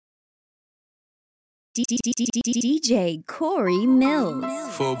DJ Corey Millz.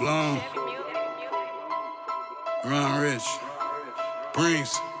 Full blown. Ron Rich.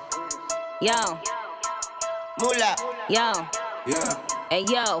 Brings. Yo. Moolah. Yo. Yeah. Hey,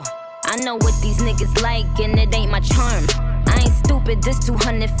 yo. I know what these niggas like, and it ain't my charm. I ain't stupid, this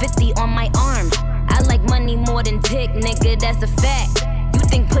 250 on my arm. I like money more than dick, nigga, that's a fact. You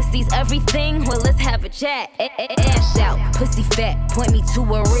think pussy's everything? Well, let's have a chat. Ash out, pussy fat, point me to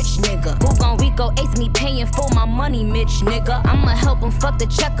a rich nigga. Who gon' Rico ace me paying for my money, Mitch, nigga? I'ma help him fuck the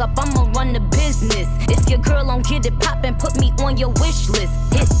checkup, I'ma run the business. If your girl don't get it poppin', put me on your wish list.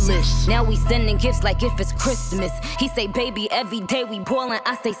 Hit list. Now we sending gifts like if it's Christmas. He say, baby, every day we ballin',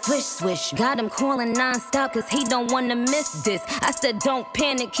 I say swish, swish. Got him calling non-stop cause he don't wanna miss this. I said don't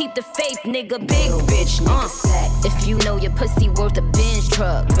panic, keep the faith, nigga, big bitch. If you know your pussy worth a Benz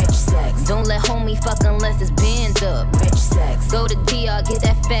truck, rich sex. Don't let homie fuck unless it's bands up, rich sex. Go to DR, get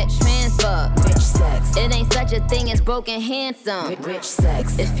that fat transfer, rich sex. It ain't such a thing as broken handsome, rich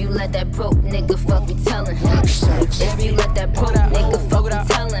sex. If you let that broke nigga fuck me tellin', rich sex. If you let that broke nigga fuck me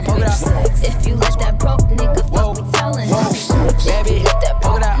tellin', rich sex. If you let that broke nigga fuck me tellin', rich sex. Baby,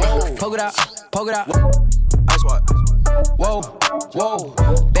 poke it out, poke it out, poke it out. Ice what? Whoa, whoa,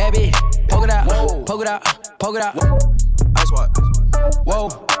 baby, poke it out, poke it out, poke it out. Ice what? Whoa,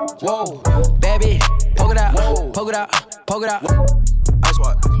 whoa, baby, poke it out, poke it out, poke it out. Ice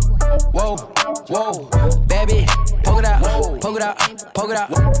what? Whoa, whoa, baby, poke it out, poke it out, poke it out.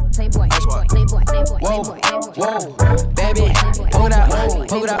 Playboy, Ice what? playboy, Whoa, whoa, baby, poke it out,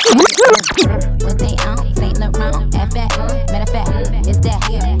 poke it out. What they on? St. Laurent, F that, matter of fact, it's that,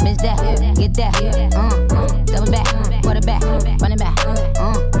 bitch that, get that, double back, quarterback, running back,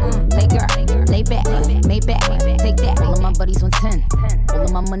 play girl, lay back, made back, take that. All of my buddies on 10, all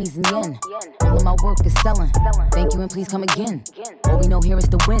of my money's in yen, all of my work is selling. Thank you and please come again. All we know here is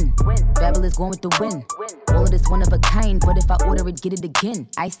the win. Fabulous going with the win. All of this one of a kind, but if I order it, get it again.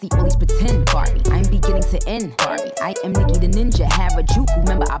 I see all these pretend Barbie. I'm beginning to end Barbie. I am Nikki the Ninja, Harajuku.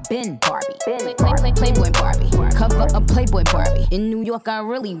 Remember I been Barbie. Playboy Barbie. Cover a Playboy Barbie. In New York, I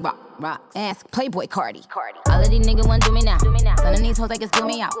really rock. Ask Playboy Cardi. All of these niggas want do me now. Son of these hoes like it's do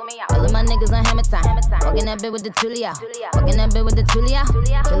me out. All of my niggas on hammer time. Fucking that bitch with the Tulia. Fucking that bitch with the Tulia.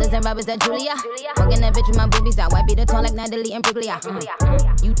 Killers and robbers that Julia. Fucking that bitch with my boobies out. White beat her tall like Natalie and Bruglia.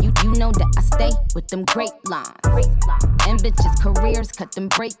 You know that I stay with them great lines. And bitches' careers cut them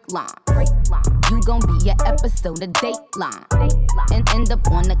break lines. You gon' be your episode of Dateline. And end up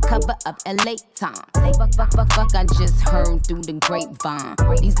on the cover of LA Times. Fuck, I just heard through the grapevine.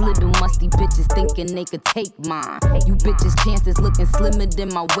 These little musty bitches thinking they could take mine. You bitches' chances looking slimmer than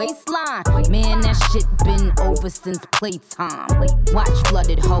my waistline. Man, that shit been over since playtime. Watch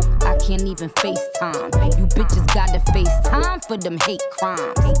flooded hoe, I can't even FaceTime. You bitches gotta FaceTime for them hate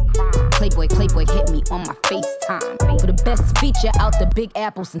crimes. Playboy hit me on my FaceTime. For the best feature out the Big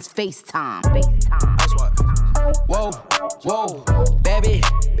Apple since FaceTime. Ice what? Whoa, whoa, baby,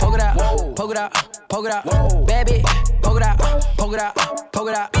 poke it out, poke it out, poke it out, baby, poke it out, poke it out, poke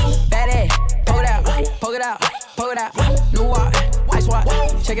it out, baby, poke it out, poke it out, poke it out, new walk, ice walk,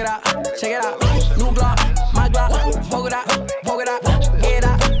 check it out, new Glock, my Glock, poke it out, get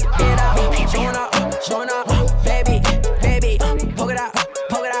out, showing up, baby, poke it out.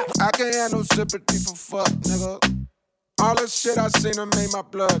 I can't have no sympathy for fuck, nigga. All the shit I seen done made my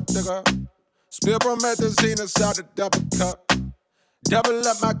blood, nigga. Spill promethazine inside the double cup. Double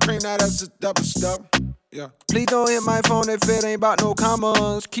up my cream, now that's a double stuff. Yeah. Please don't hit my phone if it ain't about no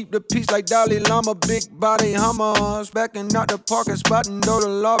commas. Keep the peace like Dalai Lama, big body hummers. Backing out the parking spot and know the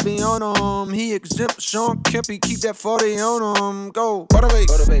law be on him. He exempt Sean Kempy, keep that 40 on him. Go. Motivate,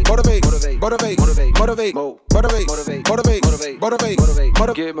 motivate, motivate, motivate, motivate, motivate, motivate, motivate, motivate, motivate, motivate,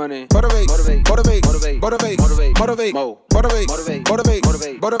 get money, motivate, motivate, motivate, motivate, motivate, motivate, motivate, motivate, motivate,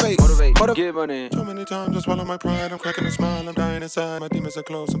 motivate, motivate, get money. Too many times I swallow my pride, I'm cracking a smile, I'm dying inside. My demons are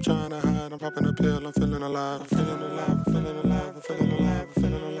close, I'm trying to hide. I'm popping a pill, I'm feeling alive, I'm feeling alive, I'm feeling alive, I'm feeling alive, I'm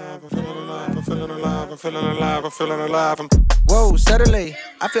feeling alive, I'm feeling alive, I'm feeling alive, I'm feeling alive, I'm feeling alive. Whoa, Saturday,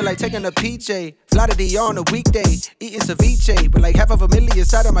 I feel like taking a PJ. Fly to DR on a weekday, eating ceviche, with like $500,000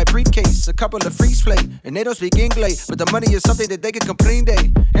 inside of my briefcase. A couple of freaks play, and they don't speak English, but the money is something that they can complain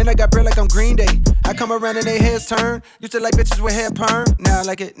day. And I got bread like I'm Green Day. I come around and they heads turn. Used to like bitches with hair perm. Now I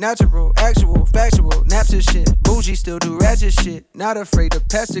like it natural, actual, factual, naps and shit. Bougie still do ratchet shit. Not afraid to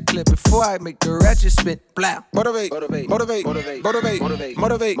pass the clip before I make the ratchet spit. Blah. Motivate, motivate, motivate, motivate, motivate, motivate,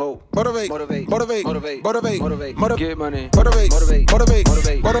 motivate, motivate, motivate, motivate, motivate, motivate, motivate, get money, motivate, motivate, motivate,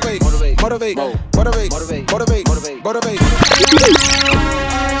 motivate, motivate, motivate, motivate, motivate, motivate, motivate, motivate, motivate.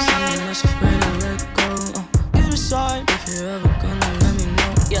 You decide if you're ever gonna let me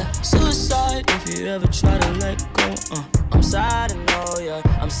know. Yeah, suicide if if you ever try to let go. I'm sad, I know,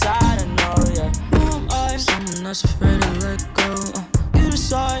 yeah. I'm sad, I know, yeah. Who am I? Someone that's afraid to let go. You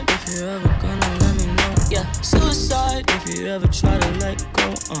decide if you're ever gonna let me know. Yeah, suicide if you ever try to let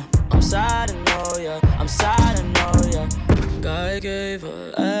go. I'm sad, I know, yeah. I'm sad, I know, yeah. I gave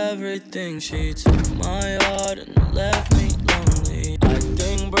her everything. She took my heart and left me lonely. I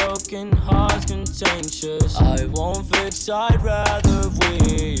think broken hearts contagious. I won't fix, I'd rather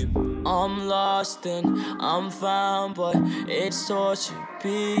weep. I'm lost and I'm found, but it's torture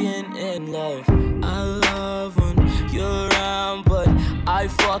being in love. I love when you're around, but I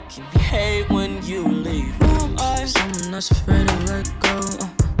fucking hate when you leave. Who am I? Someone that's afraid to let go.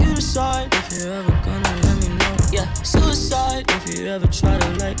 You decide if you're ever gonna let me know. Yeah, suicide if you ever try to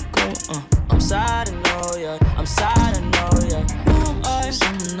let go. I'm sad, I know, yeah. I'm sad, I know, yeah. Who am I?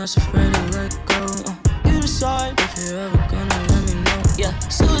 Someone that's afraid to let go. You decide if you're ever gonna let me know. Yeah,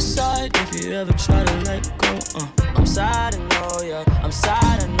 suicide if you ever try to let go. I'm sad, I know, yeah. I'm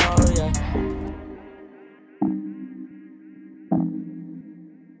sad, I know, yeah.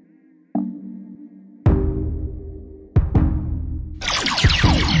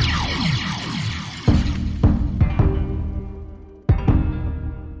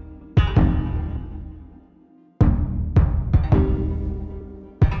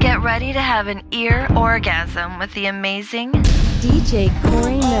 Get ready to have an ear orgasm with the amazing DJ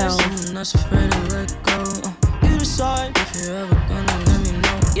Corey Millz. Someone that's afraid to let go. You decide if you're ever gonna let me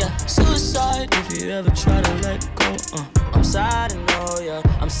know. Yeah, suicide if you ever try to let go. I'm sad, I know, yeah.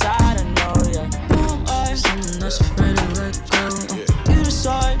 I'm sad, I know, yeah. Who am I? Someone that's afraid to let go. You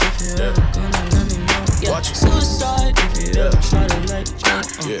decide if you're ever gonna let me know. Yeah, suicide if you ever try to let go.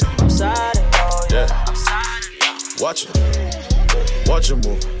 I'm sad, I know, yeah. I'm sad, I know. Watch it. Watch it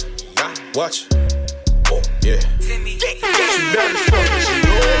move. Watch it. Yeah. She bad as fuck, she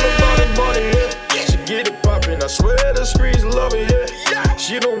all about the money, yeah. She get it poppin', I swear the streets love it, yeah.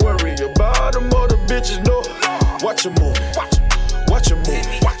 She don't worry about them other bitches, no. Watch her move, watch her move.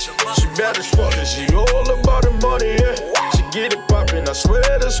 She bad as fuck, she all about the money, yeah. She get it poppin', I swear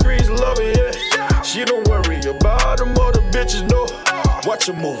the streets love it, yeah. She don't worry about them other bitches, no. Watch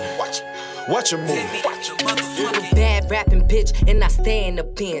her move, watch her move. I'm a bad rapping bitch and I stay in the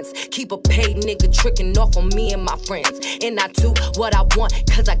bins. Keep a paid nigga tricking off on me and my friends. And I do what I want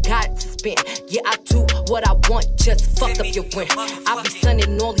cause I got it to spend. Yeah, I do what I want, just fuck up your rent. I be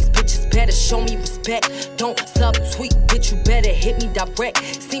sending all these bitches, better show me respect. Don't subtweet, bitch, you better hit me direct.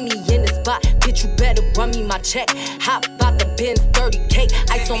 See me in the spot, bitch, you better run me my check. Hop out the Benz, 30K,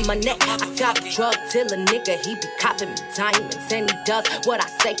 ice on my neck. I got a drug dealer nigga, he be copping me diamonds. And he does what I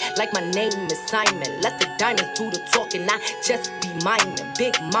say, like my name is Simon. Let the diamonds do the talking, I just be miming.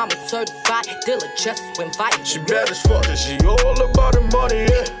 Big mama certified, dealer just went vital. She bad as fuck, and she all about the money,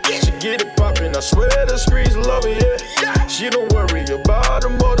 yeah. She get it poppin', I swear the streets love it, yeah. She don't worry about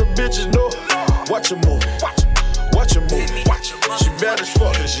them other bitches, no. Watch her move, watch her move. She bad as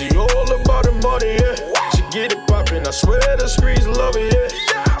fuck, and she all about the money, yeah. She get it poppin', I swear the streets love it,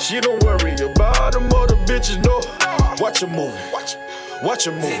 yeah. She don't worry about them other bitches, no. Watch her move, watch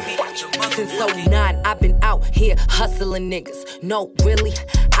her move. Since 09, I've been out here hustling niggas. No, really,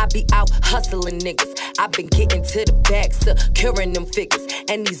 I be out hustling niggas. I've been getting to the bag, securing them figures.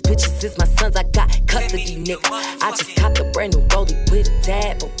 And these bitches is my sons, I got custody, nigga. I just copped a brand new rollie with a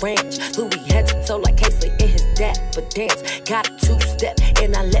dab of ranch. Louis head to toe like Casey in his dad for dance. Got a two-step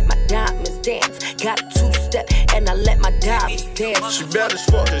and I let my diamonds dance. Got a two-step and I let my diamonds dance. She bad as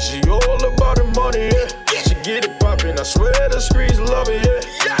fuck, and she all about the money, yeah. She get it poppin', I swear the streets love it,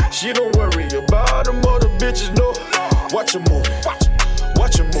 yeah. She don't worry about them other bitches, no. Watch her move,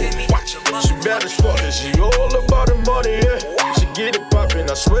 watch her move. She bad as fuck, and she all about the money, yeah. She get it poppin',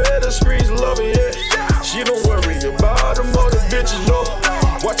 I swear the streets love it, yeah. She don't worry about them other bitches, no.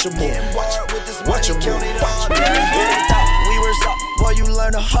 Watch her move, watch her move. We were soft, boy, you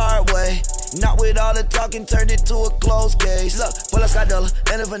learn the hard way. Not with all the talking, turned it to a closed case. Look, pull up Skydolla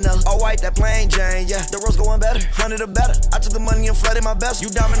and a vanilla. All white, that plain Jane, yeah. The road's going better, 100 or better. I took the money and flooded my best.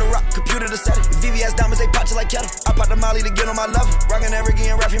 You diamond the rock, computer to set it. VVS diamonds, they pop you like kettle. I pop the molly to get on my level. Rockin' every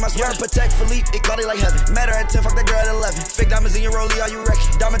game, Raffy, my sweater. Protect Philippe, it caught it like heaven. Met her at 10, fuck that girl at 11. Fake diamonds in your rollie, are you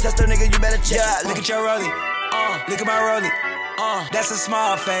wrecking? Diamond tester, nigga, you better check. Yeah, look at your rollie. Look at my rollie. That's a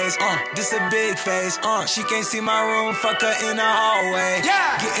small face, this a big face, she can't see my room, fuck her in the hallway.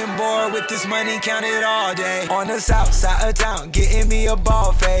 Yeah. Getting bored with this money, count it all day. On the south side of town, getting me a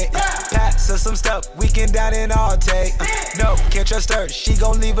ball fade. Pass us some stuff, we can down and all take. No, can't trust her, she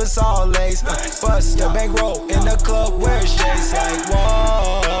gon' leave us all lace. Bust the bankroll in the club where shades like,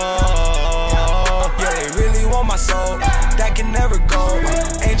 whoa. Yeah, they really want my soul, that can never go.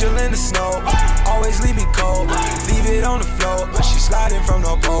 Angel in the snow, always leave me cold. Leave it on the floor, but she sliding from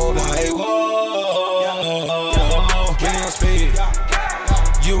the pole. Like, whoa, give me on speed.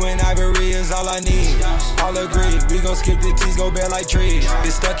 You and Ivory is all I need. All agree, we gon' skip the T's, go bare like trees. Been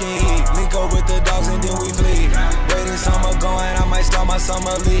stuck in heat, link up with the dogs and then we flee. Waiting summer going, I might start my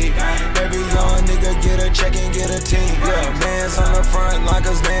summer league. Every young nigga get a check and get a team. Yeah, man's on the front line,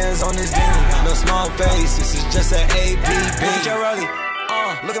 cause man's on this team. No small face, this is just an APB. Look at your rollie,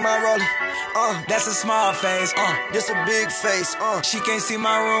 look at my rollie. That's a small face, this a big face, She can't see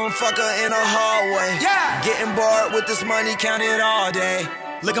my room, fuck her in a hallway. Yeah, getting bored with this money, count it all day.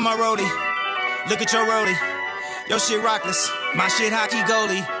 Look at my roadie, look at your roadie. Your shit rockless, my shit hockey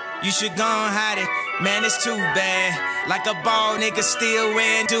goalie. You should go and hide it, man, it's too bad. Like a ball nigga still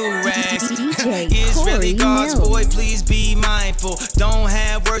wearing do-rags. It's really God's boy, please be mindful. Don't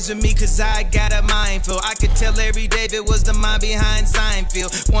have words with me cause I got a mindful. I could tell every day if it was the mind behind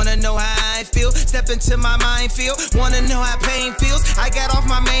Seinfeld. Wanna know how I feel? Step into my minefield. Wanna know how pain feels? I got off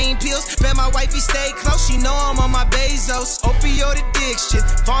my main pills. Bet my wifey stay close, she know I'm on my Bezos. Opioid addiction,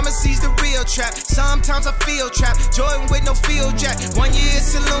 pharmacy's the real trap. Sometimes I feel trapped, Jordan with no field jack. 1 year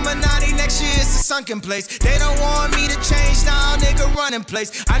it's Illuminati, next year it's a sunken place. They don't want me to change, now nigga running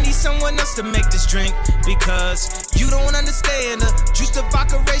place. I need someone else to make this drink, because you don't understand the juice to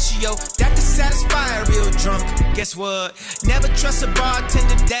vodka ratio that can satisfy a real drunk. Guess what? Never trust a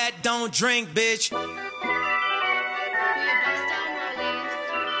bartender that don't drink, bitch.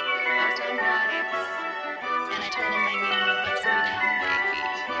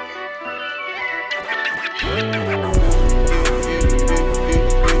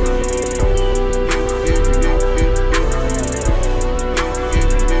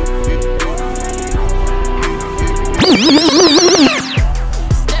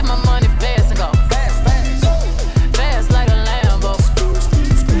 Step my money fast and go fast like a Lambo.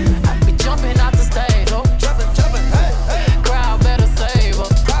 I be jumping out the stage, crowd better save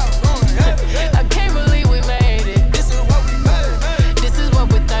up. I can't believe we made it. This is what we made. This is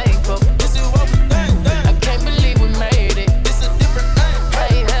what we're thankful. This is what we think. I can't believe we made it. This is a different thing.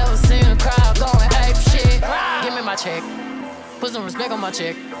 Hey, ever seen a crowd going ape shit? Give me my check. Put some respect on my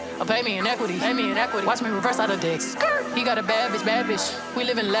check. Or pay me in equity. Watch me reverse out of dicks. He got a bad bitch. We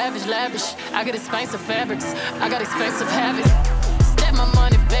live in lavish. I got expensive fabrics. I got expensive habits. Step my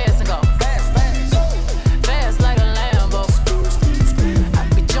money fast and go fast like a Lambo. I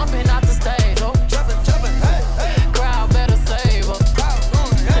be jumping out the stage, crowd better save up.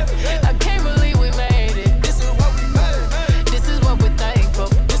 I can't believe we made it. This is what we made. This is what we're thankful.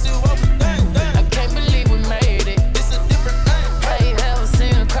 This is what we think. I can't believe we made it. This is a different thing. Hey, ever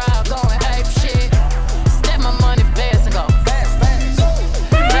seen a crowd going ape shit? Step my money fast and go fast like a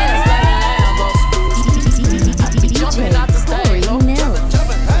Lambo. I be jumping out the stage,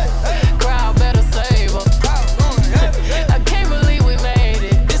 crowd better save up. I can't believe we made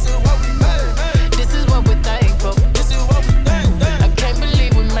it. This is what we made. This is what we're thankful. This is what we think. I can't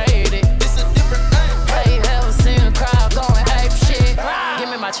believe we made it. This is a different thing. Hey, ever seen a crowd going ape shit? Give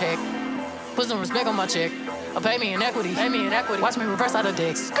me my check. Put some respect on my check. Or pay me in equity. Watch me reverse out of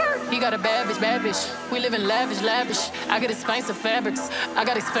dicks. He got a bad bitch. We live in lavish. I got expensive fabrics. I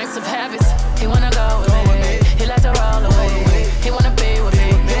got expensive habits. He wanna go with me. He like to roll away. He wanna be with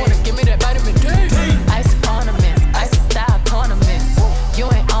me. He wanna give me that vitamin D. Ice ornaments, ice style ornaments. You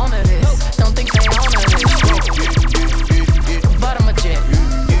ain't on to this. Don't think they on to this. But I'm a jet.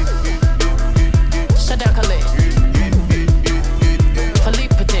 Shut down Khalid.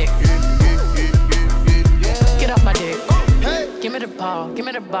 Philippe Petit. Get off my dick. Give me the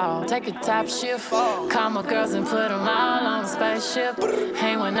ball, take a top shift. Call my girls and put them all on a spaceship.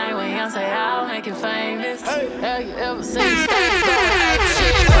 Hang one night with Beyonce, I'll make you famous. Have you ever seen stage go ape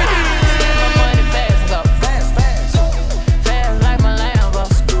shit? Step my money fast, go fast like my Lambo.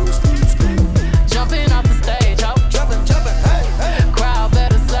 Jumping off the stage, crowd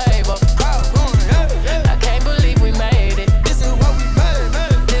better save up. I can't believe we made it. This is what we made.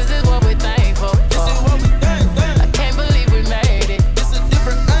 This is what we're thankful. This is what we think. I can't believe we made it. This is a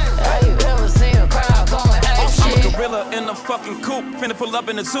different thing. Have you ever seen a crowd going ape shit? I'm a gorilla in a fucking coop, finna pull up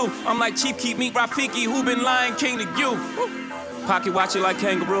in the zoo. I'm like Chief Keep Meat Rafiki, who been Lion King to you? Pocket watch it like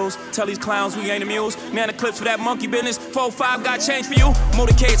kangaroos. Tell these clowns we ain't amused. Nana clips for that monkey business. 4-5 got change for you.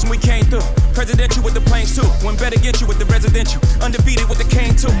 Motorcades when we came through. Presidential with the planes too. When better get you with the residential. Undefeated with the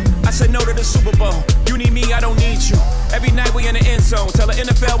cane too. I said no to the Super Bowl. You need me, I don't need you. Every night we in the end zone. Tell the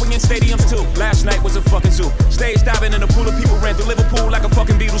NFL we in stadiums too. Last night was a fucking zoo. Stage diving in a pool of people. Ran through Liverpool like a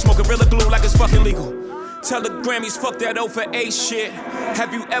fucking Beatle. Smoke Gorilla Glue like it's fucking legal. Tell the Grammys fuck that O for 8 shit.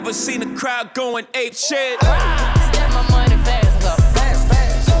 Have you ever seen a crowd going ape shit? Step my money fast, go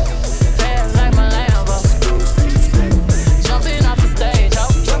fast like my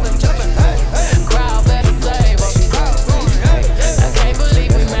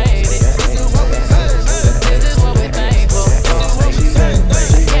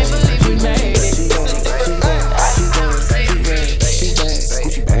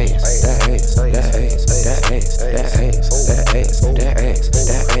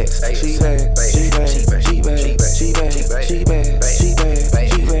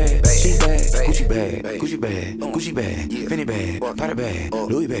bag, Gucci bag, Fendi bag, Prada bag,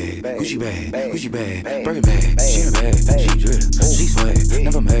 Louis bag, Gucci bag, Birkin bag. She in a bag, she drip, she swag,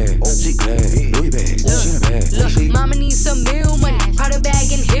 never mad, she glad. Louis bag, she in a bag. Look, mama needs some meal money, Prada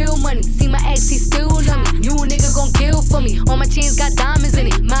bag and heel money. See my ex, he still love me. You a nigga gon' kill for me. All my chains got diamonds in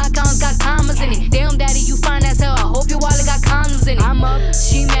it, my accounts got commas in it. Damn daddy, you fine as hell. I hope your wallet got condoms in it. I'm up,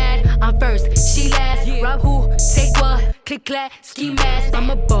 she mad, I'm first, she last. Rob who, take what, click clack, ski mask. I'm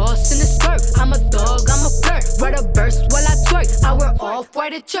a boss in a skirt, I'm a dog, I'm a flirt. Write a verse while I twerk, I wear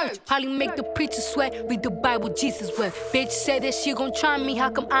off-white at church. Probably make the preacher sweat, read the Bible Jesus wept. Bitch said that she gon' try me, how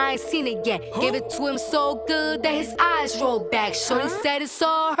come I ain't seen it yet? Gave it to him so good that his eyes rolled back. Shorty said it's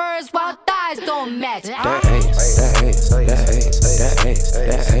all hers while thighs don't match. That ass, that ass, that ass, that ass,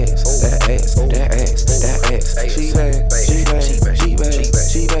 that ass, that ass, that ass, that ass. She bad, she bad, she bad, she bad,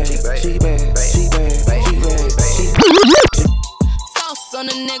 she bad, she bad, she bad, she bad. Sauce on a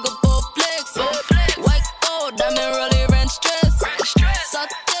nigga, full flex. White gold, diamond rolling ranch dress.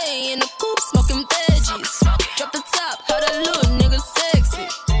 Saute in the coupe, smoking veggies. Drop the top, how that little nigga sexy.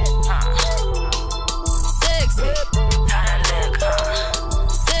 Sexy.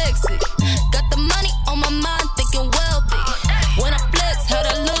 Sexy. Got the money on my mind, thinking wealthy. When I flex, how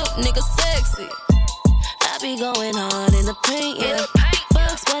that little nigga sexy. I be going hard in the paint, yeah.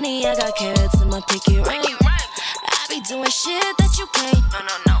 Bugs Bunny, I got carrots in my pinky ring. I be doing shit that you can't.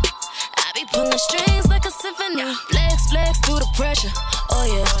 No. I be pulling strings like a symphony. Flex through the pressure. Oh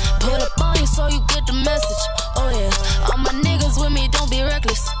yeah. Put up on you so you get the message. Oh yeah. All my niggas with me, don't be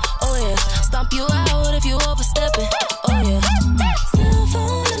reckless. Oh yeah. Stomp you out if you overstepping. Oh yeah. Cell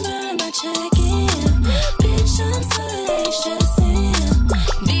phone number in my check-in. Bitch, I'm so stressing.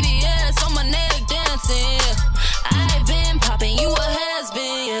 BBS on my neck dancing. I been popping, you a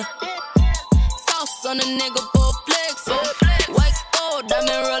has-been, yeah. Sauce on a nigga, full flex. White gold,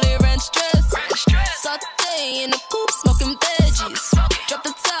 diamond rolling ranch dress. Saute in the coupe, smoking veggies. Drop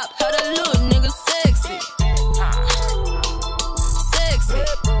the top, how that little nigga sexy. Sexy.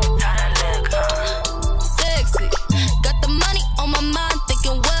 Sexy. Got the money on my mind,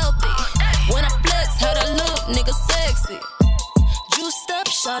 thinking wealthy. When I flex, how that little nigga sexy. Juiced up,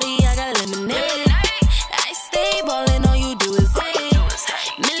 shawty, I got lemonade. I stay ballin', all you do is hate.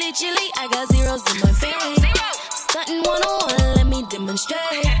 Millie Chili, I got zeros in my bank. Stuntin' 101, let me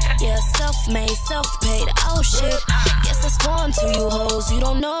demonstrate. Yeah, self-made, self-paid, oh shit. Guess that's foreign to you hoes, you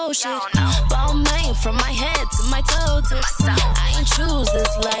don't know shit. Ball man from my head to my toe tips. I ain't choose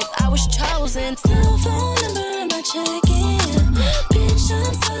this life, I was chosen. Cell phone number in my check-in. Bitch,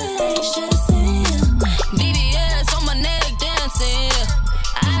 I'm so stressing. BBS on my neck dancing.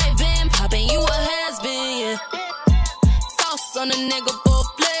 I been popping, you a has-been, yeah. Sauce on a nigga, full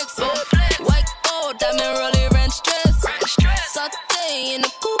flex. White gold, diamond rolling ranch dress. Saute in the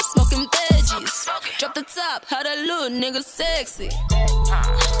coupe, smoking veggies. Drop the top, how that little nigga sexy.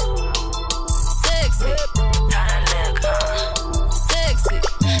 Sexy. Sexy.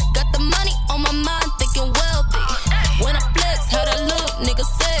 Got the money on my mind, thinking wealthy. When I flex, how that little nigga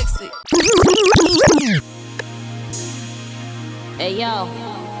sexy. Hey yo,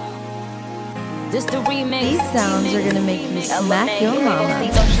 this the remix. These sounds are gonna make you smack your mama.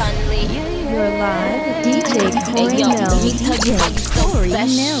 You're live, DJ Corey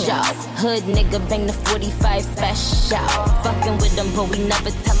Millz. Hood nigga bang the 45 special. Fucking with them, but we never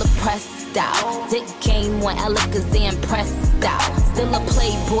tell a press out. Dick came when Alakazam pressed out. Still a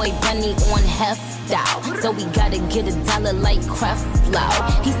playboy bunny on heft out. So we gotta get $1 like Creflo.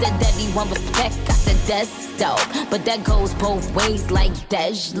 He said that he want respect, I said that's dope. But that goes both ways like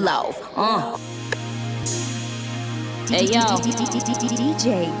Dej Loaf. Hey yo,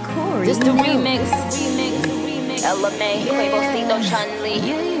 DJ Corey. this the remix. LMA, Quavo, Chun-Li.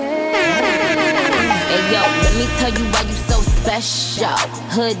 Hey yo, let me tell you why you so special.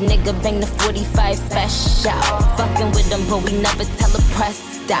 Hood nigga bang the 45 special. Fucking with them, but we never tell a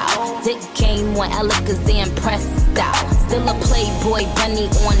pressed out. Dick came when Alakazam pressed out. Still a playboy bunny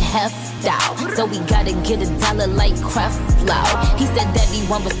on heft out. So we gotta get $1 like Creflo. He said that he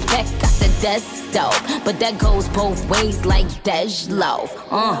want respect, I said that's dope. But that goes both ways like Dej Loaf.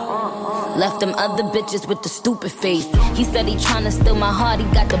 Left them other bitches with the stupid face. He said he tryna steal my heart, he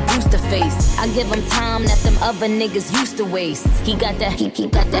got the booster face. I give him time that them other niggas used to waste. He got that, he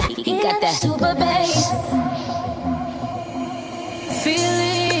got that, he got that super bass.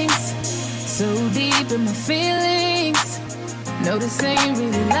 Feelings, so deep in my feelings. No, this ain't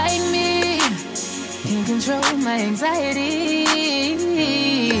really like me. Can't control my anxiety.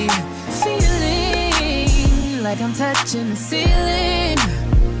 Feeling like I'm touching the ceiling.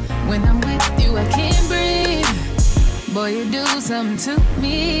 When I'm with you, I can't breathe. Boy, you do something to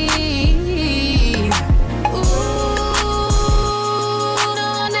me.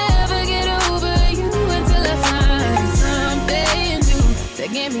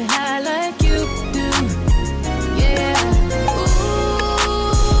 get me high like you do. Yeah. Ooh,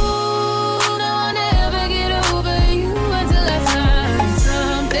 no, I'll never get over you until I find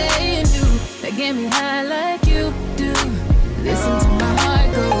something new that get me high like you do. Listen to my heart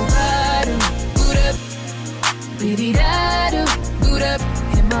go bottom, boot up, beady da do, boot up,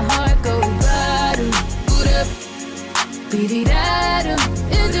 and my heart go bottom, boot up, beady da do.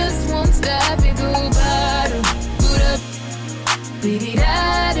 It just won't stop, it go bottom, boot up, beady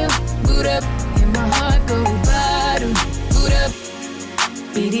da do, boot up, and my heart go bottom, boot up,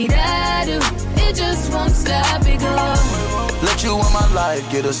 beady da do. It just won't stop, it go. Let you in my life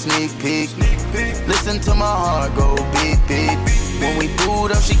get a sneak peek. Listen to my heart go beat, beat. When we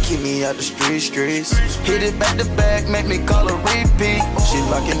boot up, she keep me out the streets. Hit it back to back, make me call her repeat. She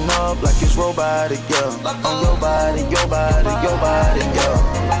locking up like it's robotic, yeah. On your body, your body, your body, yeah.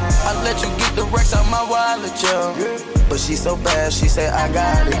 I let you get the racks out my wallet, yeah. But she so bad, she say I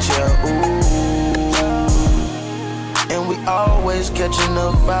got it, yeah. Ooh. And we always catching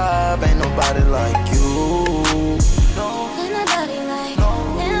the vibe, ain't nobody like you.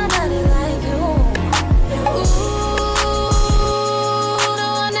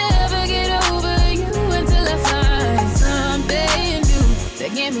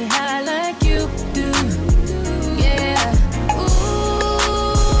 Get me high like you do, yeah. Ooh,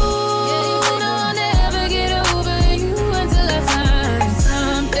 no, I'll never get over you until I find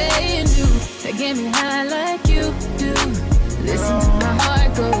something new that get me high like you do. Listen to my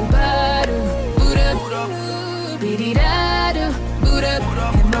heart go bottom, boot up, beady da do, boot up,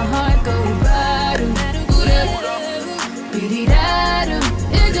 and my heart go bottom, boot up, beady da do.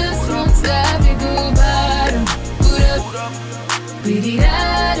 It just won't stop, it go bottom, boot up, beady da.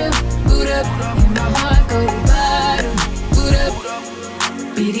 Boot up, and my heart go bottom. Boot up,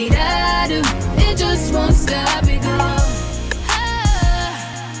 beady da do. It just won't stop, it go.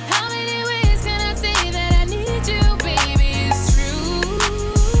 How many ways can I say that I need you, baby? It's true.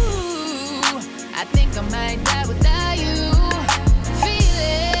 I think I might die without you.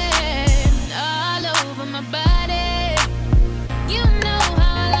 Feeling all over my body. You know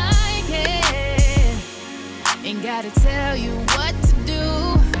how I like it. Ain't gotta tell you what to do.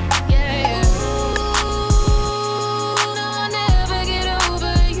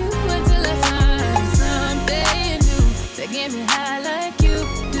 Get me high like you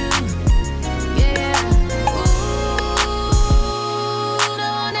do, yeah. Ooh, no,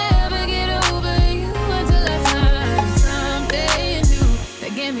 I'll never get over you until I find something new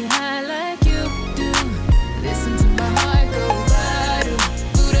that get me high like you do. Listen to my heart go bottom,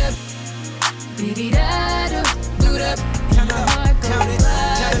 boot up, beady da do, boot up, and my heart go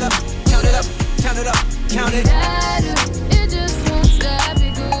bottom, count it up, count it up, count it up, it just won't stop,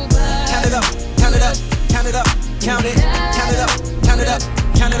 it go bottom. Count it up, count it up, count it up. Count it, count it up, count it up,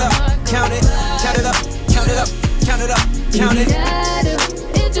 count it up, count it, count it up, count it up, count it up, count it.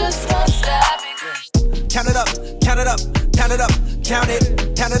 It just won't stop. Count it up, count it up, count it up, count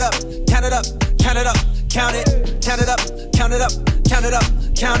it, count it up, count it up, count it up, count it, count it up, count it up, count it up,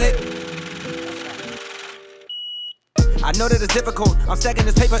 count it. I know that it's difficult. I'm stacking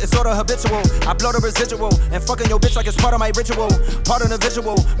this paper, it's sort of habitual. I blow the residual and fucking your bitch like it's part of my ritual. Part of the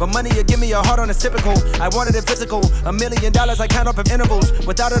visual, but money you give me a heart on, it's typical. I wanted it physical, $1 million I count up in intervals.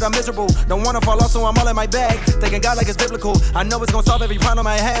 Without it I'm miserable, don't wanna fall off so I'm all in my bag. Thinking God like it's biblical, I know it's gonna solve every problem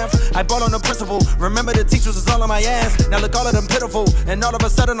I have. I bought on the principle, remember the teachers was all on my ass. Now look all of them pitiful, and all of a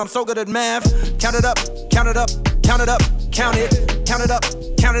sudden I'm so good at math. Count it up, count it up, count it up, count it, count it up,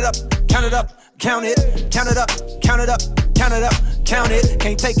 count it up, count it up. Count it, count it up, count it up, count it up, count it.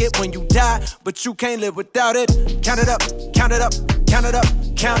 Can't take it when you die, but you can't live without it. Count it up, count it up, count it up,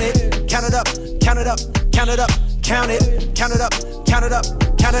 count it, count it up, count it up, count it up, count it, count it up, count it up,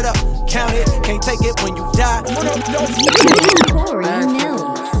 count it up, count it. Can't take it when you die.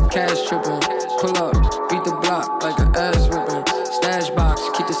 Cash tripping, pull up, beat the block like an ass whipping. Stash box,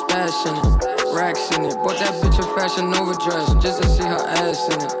 keep the stash in it, racks in it. Bought that bitch a Fashion Nova dress just to see her ass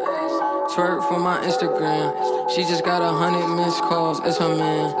in it. Twerk for my Instagram. She just got 100 missed calls. It's her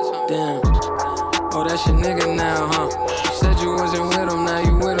man. Damn. Oh, that's your nigga now, huh? You said you wasn't with him, now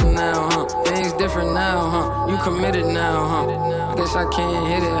you with him now, huh? Things different now, huh? You committed now, huh? I guess I can't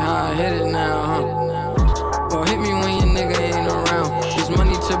hit it how I hit it now, huh? Well, hit me when your nigga ain't around. There's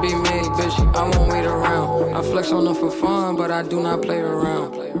money to be made, bitch. I won't wait around. I flex on her for fun, but I do not play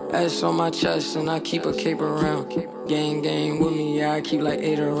around. S on my chest and I keep a cape around. Gang, gang with me, yeah, I keep like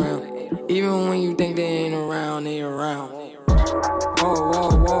 8 around. Even when you think they ain't around, they around. Whoa, whoa,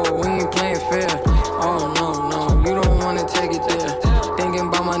 whoa, we ain't playing fair. Oh, no, no, you don't wanna take it there. Thinking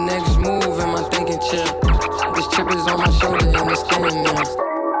about my next move in my thinking chair. This chip is on my shoulder and it's staying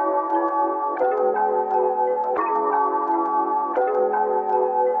there.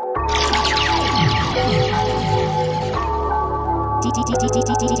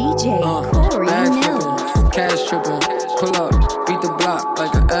 DJ Corey Millz. Cash tripping, pull up, beat the block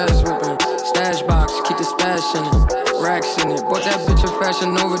like an ass whipping. Stash box, keep the stash in it. Racks in it, bought that bitch a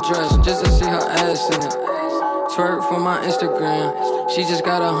Fashion Nova dress just to see her ass in it. Twerk for my Instagram, she just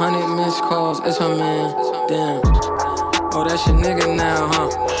got 100 missed calls, it's her man, damn. Oh, that's your nigga now, huh?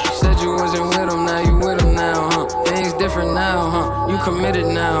 You said you wasn't with him, now you with him now, huh? Things different now, huh? You committed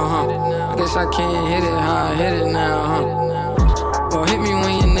now, huh? I guess I can't hit it how I hit it now, huh? Well, hit me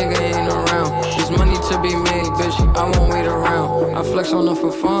when your nigga ain't around. There's money to be made, bitch, I won't wait around. I flex on them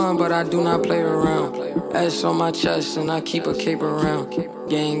for fun, but I do not play around. Ass on my chest and I keep a cape around.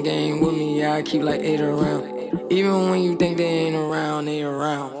 Gang with me, yeah, I keep like 8 around. Even when you think they ain't around, they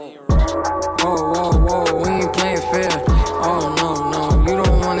around. Whoa, we ain't playing fair. Oh, no, you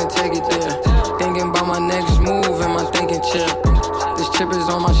don't wanna take it there. Thinking about my next move and my thinking chair. This chip is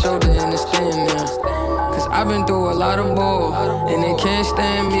on my shoulder and it's staying there. Cause I've been through a lot of bull, and they can't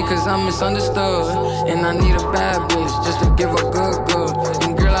stand me cause I'm misunderstood. And I need a bad bitch just to give a good.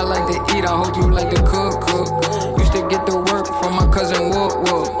 And girl, I like to eat, I hope you like to cook. Used to get the work from my cousin Whoop.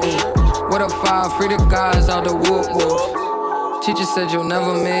 What up, 5? Free the guys out the Whoop. Teacher said you'll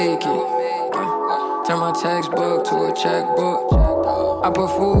never make it. Turn my textbook to a checkbook. I put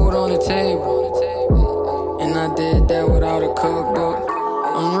food on the table, and I did that without a cookbook.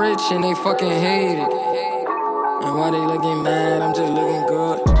 I'm rich and they fucking hate it. And while they looking mad, I'm just looking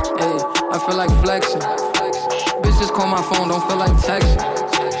good. Hey, I feel like flexing. Bitches call my phone, don't feel like texting.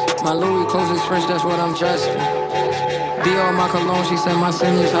 My Louis clothes is French, that's what I'm dressed in. Dior, my cologne, she said my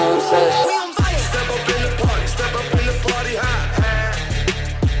sin is how it's said. Step up in the party, step up in the party high.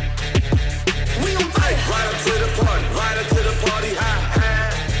 We on fire. Right up to the party, right up to the party high.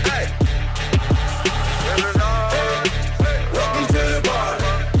 Hey. Welcome to the party.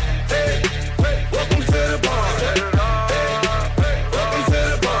 Hey. Welcome to the party. Welcome to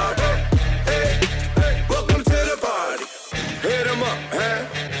the party. Hey. Welcome to the party. Hit 'em up, huh?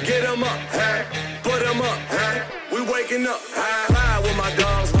 Get 'em up, huh? Put 'em up, huh? We waking up, high. Ride with my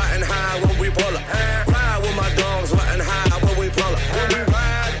dogs, riding high when we pull up. Ride with my dogs, riding high when we pull up. When we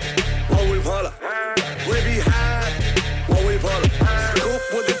ride, when we pull up. We be high when we pull up. Coupe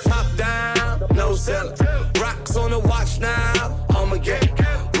with the top down, no cellar. Rocks on the watch now, I'ma get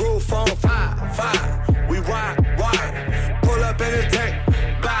roof on fire. We wide, pull up in the tank,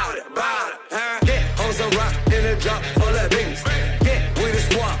 bout it, huh? Get on some rock in the drop full of beans. Get with the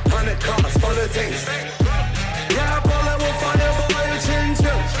squad, 100 cars full of things. Yeah, I pull up with fire, boy, and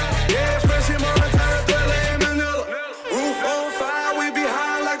chinchilla. Yeah, fresh in Montana, Thriller and Manila. Roof on fire, we be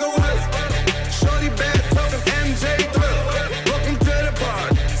high like a willow. Shorty bad, talking MJ Thriller. Welcome to the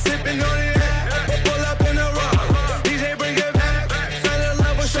party, sipping on the air. Pull up in the rock, DJ bring it back. Fell in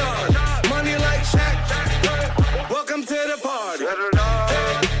love with Sean, money like Shaq. Welcome to the party.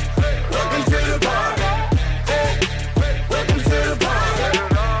 Welcome to the party. Welcome to the party.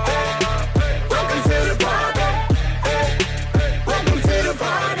 Welcome to the party. Welcome to the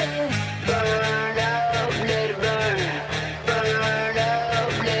party. Burn up, let it burn. Burn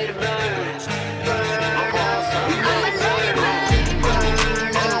up, let it burn. Burn up,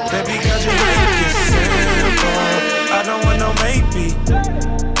 Baby, cause you make it simple. I don't want no maybe.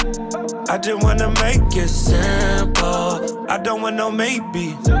 I just wanna make it simple. I don't want no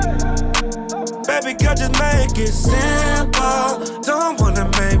maybe. Baby, girl, just make it simple. Don't wanna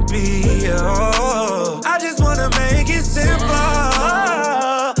maybe, oh. I just wanna make it simple.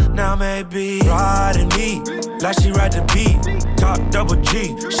 Now maybe riding me like she ride the beat. Top double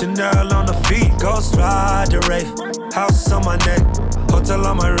G, Chanel on the feet. Ghost ride the rave, house on my neck, hotel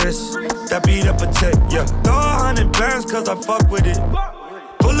on my wrist. That beat up a tech, yeah. Throw 100 bands cause I fuck with it.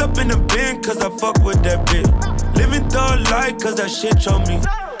 Pull up in the bin cause I fuck with that bitch. Living thug life cause that shit on me.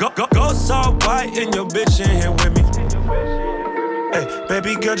 Go so white and your bitch in here with me. Hey,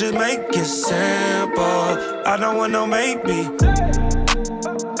 baby girl, just make it simple. I don't want no maybe.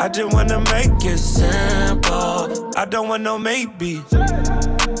 I just wanna make it simple. I don't want no maybe.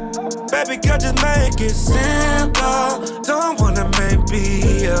 Baby girl, just make it simple. Don't wanna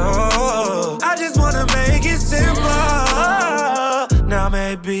maybe, oh. I just wanna make it simple. Now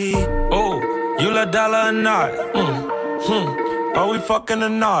maybe, oh, you $1 or not? Are we fucking or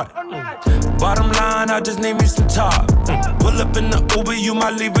not? Bottom line, I just need me some top. Pull up in the Uber, you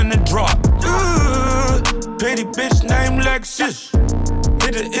might leave in the drop. Pretty bitch named Lexus.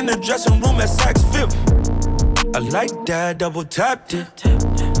 Hit it in the dressing room at Saks Fifth. I like that, double tapped it.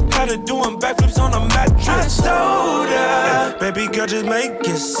 Had her doing backflips on a mattress. I told her, baby girl, just make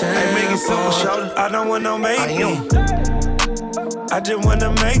it simple. Hey, make it simple, shawty. I don't want no maybe. I just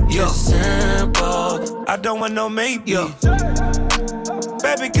wanna make it simple. I don't want no maybe.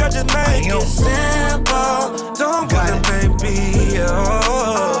 Baby girl, just make it simple. Don't put the baby,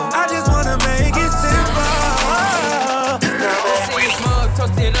 I just wanna make it simple. See you smug,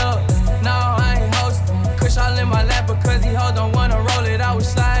 toast it up. No, I ain't host. Kush all in my lap because he hold don't wanna roll it. I was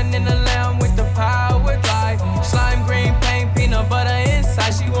sliding in the lamb with the power glide. Slime green paint, peanut butter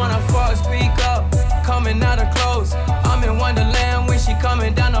inside. She wanna fuck, speak up. Coming out of clothes. I'm in Wonderland when she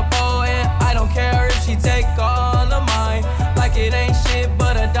coming down the pole. And I don't care if she take all of mine. Like it ain't shit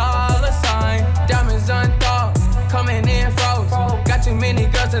but a dollar sign. Diamonds unthought, coming in froze. Got too many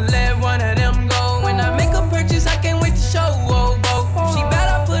girls to let one of them go. When I make a purchase, I can't wait to show. If she bad,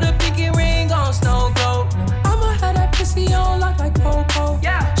 I put a pinky ring on Snow Globe. I'ma have that pussy on lock like Popo.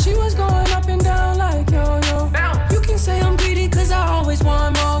 Yeah. She was going up and down like yo-yo. Bounce. You can say I'm greedy cause I always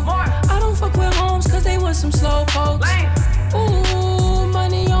want more. I don't fuck with homes cause they was some slow pokes. Ooh,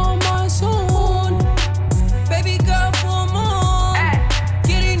 money on my soul. Baby girl, full moon.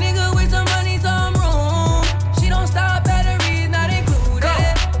 Get a nigga with some money, some room. She don't stop, batteries not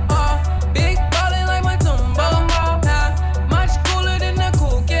included. Big ballin' like my Tumbo. Much cooler than the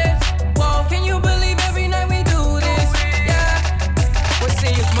cool kids. Whoa, can you believe every night we do this? Yeah. We'll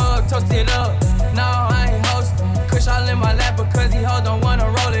see you smug, toast it up. No, I ain't host. Kush all in my lap because he hold don't wanna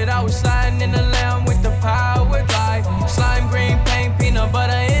roll it. I was sliding in the lamb with the power glide. Slime green paint, peanut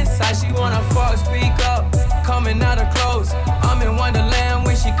butter inside. She wanna fuck, speak up. Coming out of clothes. I'm in Wonderland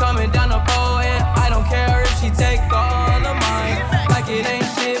when she coming down the pole. And I don't care if she take all of mine. Like it ain't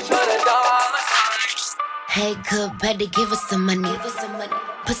shit but a dollar. Hey, good, better give us some money.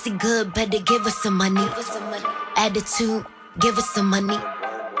 Pussy good, better give us some money. Attitude, give us some money.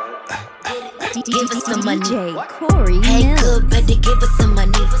 Give us some money. DJ Corey Hey, Millz. good, better give us some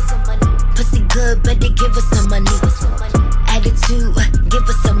money. Pussy good, better give us some money. Attitude, give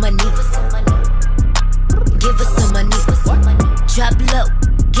us some money. Give us some money. Drop low,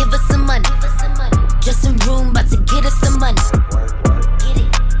 give us some money. Just some room, about to get us some money. Get it,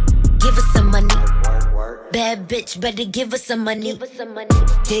 give us some money. Bad bitch, better give us some money.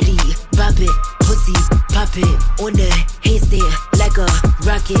 Diddy, rob it, pussy, pop it. On the handstand, like a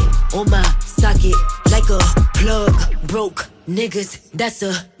rocket. On my socket, like a plug. Broke niggas, that's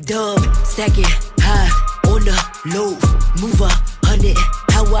a dub. Stack it high, on the low. Move 100,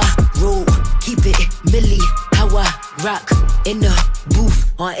 how I roll. Keep it milli, how I rock. In the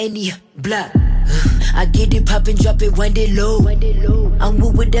booth, on any block. I get it poppin', drop it, wind it low. I'm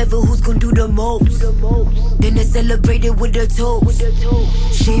with whatever, who's gon' do the most. Then I celebrate it with a toast.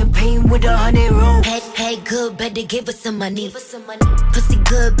 Champagne with 100 rolls. Hey, good, better give us some money. Pussy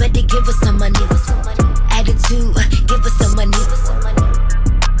good, better give us some money. Attitude, give us some money.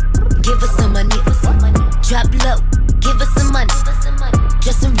 Give us some money. Drop low, give us some money.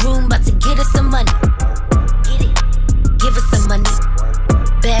 Just some room, about to get us some money. Get it, give us some money.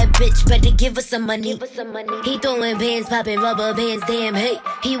 Bad bitch, better give us some money. He throwing bands, popping rubber bands, damn, hey.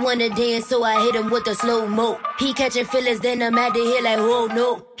 He wanna dance, so I hit him with a slow-mo. He catching feelings, then I'm at the hill like, oh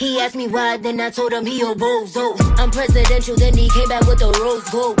no. He asked me why, then I told him he a bozo. I'm presidential, then he came back with a rose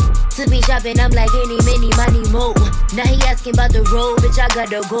gold. To be shopping, I'm like, any, many, money, mo. Now he asking about the road, bitch, I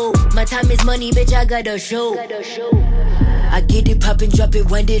gotta go. My time is money, bitch, I gotta show. I get it poppin', drop it,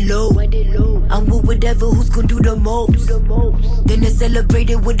 wind it low. I'm with whatever, who's gon' do the most. Then I celebrate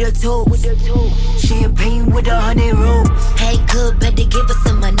it with a toast. Champagne with 100 rolls. Hey, good, better give us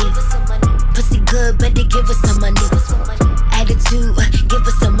some money. Pussy good, better give us some money. Attitude, give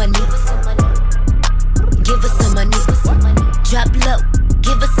us some money. Give us some money. Drop low,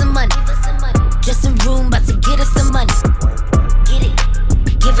 give us some money. Just some room, about to get us some money. Get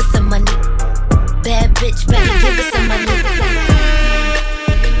it, give us some money. Bad bitch, better give us some money.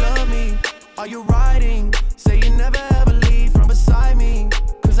 You love me, are you riding? Say you never ever leave from beside me.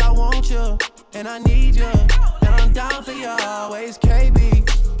 Cause I want you, and I need you. And I'm down for you always, KB.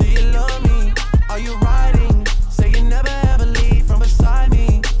 Do you love me? Are you riding? Say you never ever leave from beside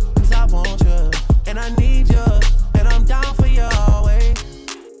me. Cause I want you, and I need you. And I'm down for you always.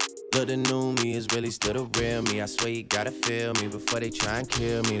 Look, the new me is really still the real me. I swear you gotta feel me before they try and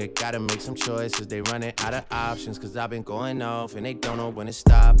kill me. They gotta make some choices, they running out of options. Cause I've been going off and they don't know when to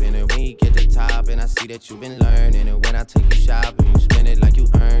stop. And when you get to top and I see that you've been learning. And when I take you shopping, you spend it like you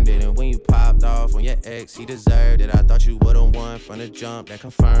earned it. And when you popped off on your ex, he deserved it. I thought you would've won from the jump, that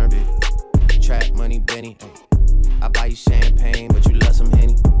confirmed it. Trap money, Benny, ay. I buy you champagne, but you love some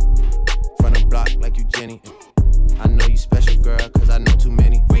Henny. Front the block like you Jenny, ay. I know you special, girl, cause I know too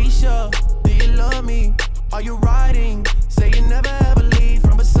many. Risha, do you love me? Are you riding? Say you never ever leave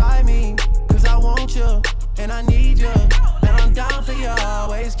from beside me. Cause I want you, and I need you. And I'm down for you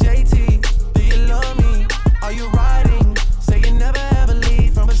always, JT. Do you love me? Are you riding? Say you never ever leave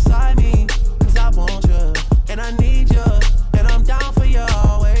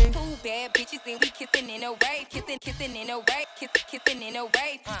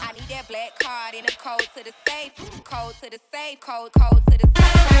I need that black card in the code to the safe. Code to the safe. Code to the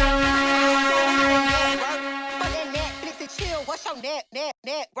safe. Fuck that Netflix and chill. What's your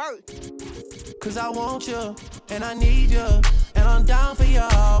net worth? Cause I want you, and I need you, and I'm down for you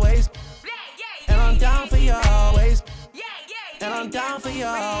always. And I'm down for you always. And I'm down for you,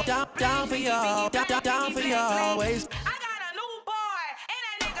 down for you, down for you always. I got a new boy, and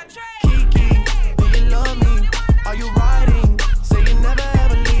that nigga Trey. Kiki, do you love me? Are you riding? Say you never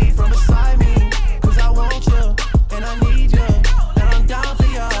ever leave from beside me. Cause I want you, and I need you, and I'm down for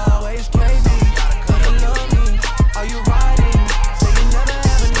you always. KB, do you love me? Are you riding? Say you never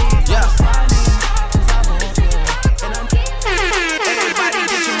ever leave from beside me. Cause I want you, and I'm Everybody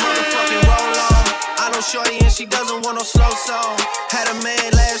get your motherfucking roll on. I know shorty and she doesn't want no slow song. Had a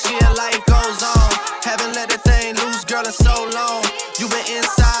man last year, life goes on. Haven't let the thing loose, girl, in so long. You been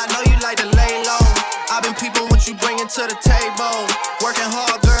inside, know you like to lay low. I've been peeping what you bringing to the table. Working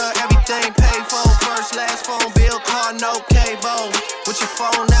hard, girl, everything paid for. First, last phone bill, car, no cable. With your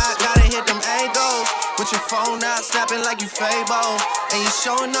phone out, gotta hit them angles. With your phone out, snapping like you Fable. And you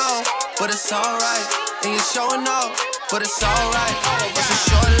showing off, but it's alright. And you showing off, but it's alright. It's a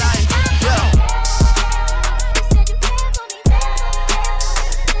short life, yeah.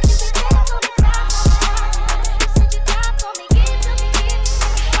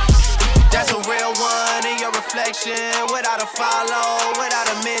 That's a real one in your reflection. Without a follow,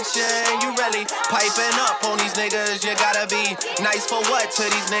 without a mention. You really piping up on these niggas. You gotta be nice for what to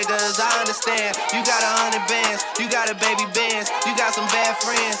these niggas? I understand. You got 100 bands, you got a baby Benz, you got some bad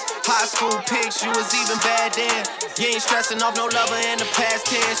friends. High school pics, you was even bad then. You ain't stressing off no lover in the past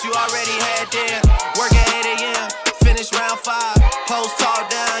tense. You already had them. Working 8 a.m., finish round 5. Hoes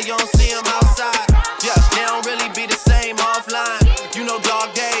talk down, you don't see them outside. Yeah, they don't really be the same offline. You know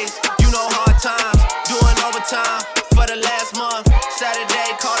dog days, you know hard times. Doing overtime for the last month. Saturday,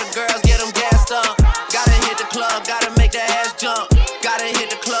 call the girls, get them gassed up. Gotta hit the club, gotta make that ass jump. Gotta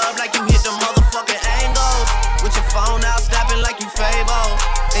hit the club like you hit the motherfucking angles. With your phone out, snapping like you Fable.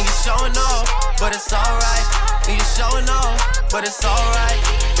 And you showing off, but it's alright. And you showing off, but it's alright.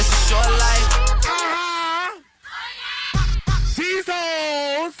 It's a short life. These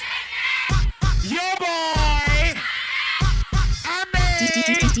hoes, your boy,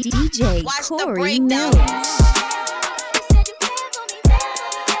 DJ Corey Millz.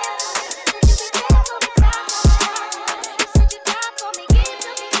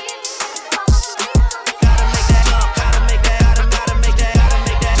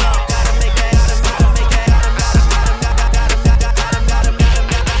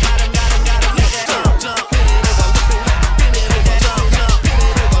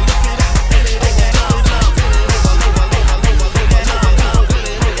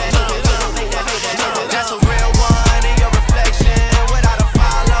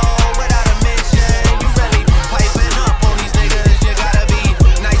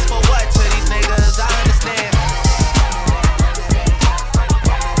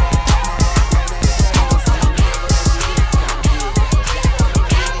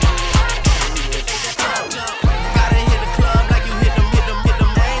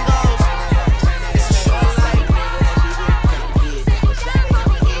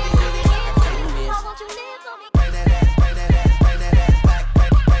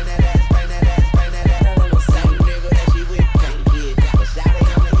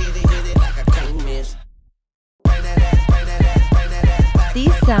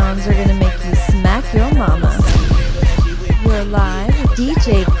 These sounds are gonna make you smack your mama. You're live with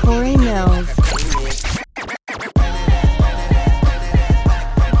DJ Corey Millz.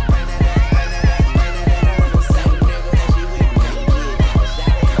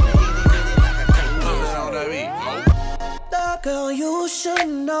 Girl, you should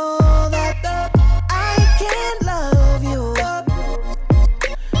know that I can't love you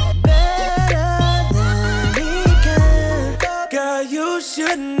better than he can. Girl, you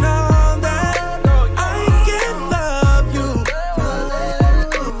should know that I can love you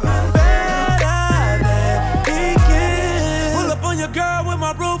better than he can. Pull up on your girl with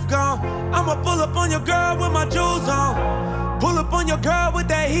my roof gone. I'ma pull up on your girl with my jewels on. Pull up on your girl with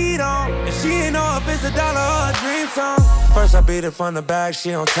that heat on. And she ain't know if it's $1 or a dream song. First I beat it from the back,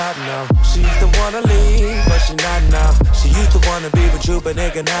 she on top now. She used to wanna leave, but she not now. She used to wanna be with you, but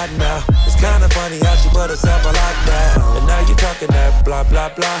nigga not now. It's kinda funny how she put herself on lockdown. And now you talking that blah blah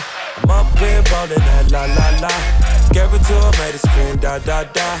blah. I'm up here rolling that la la la. Gave it to her, made her scream da da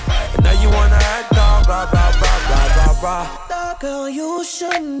da. And now you wanna act all rah rah rah rah rah rah. Girl, you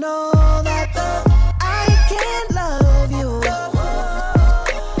should know that I can't love you.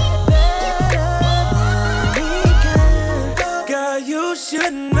 You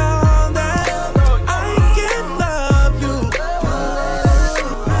should know know that I can love you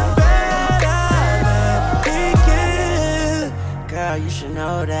better than we can. Girl, you should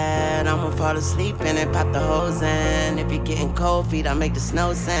know that I'ma fall asleep and then pop the hose in. If you're getting cold feet, I make the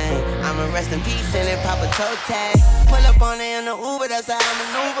snow sing. I'ma rest in peace and then pop a toe tag. Pull up on it in the Uber, that's how I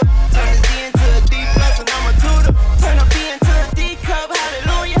maneuver. Turn the D into a D plus and I'm a tutor. Turn a B into a D cup,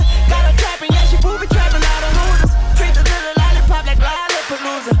 hallelujah. Got her clapping, yeah, she booby trapping out of Hooters. Treat the little lollipop like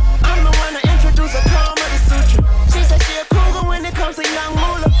Lollapalooza. I'm the one to introduce a Karma to Sutra. She said she a cougar when it comes to young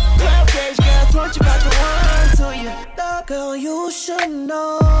moolah. 12 gauge girl, told you about the one to you. Girl, you should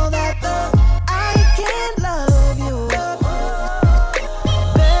know that I can love you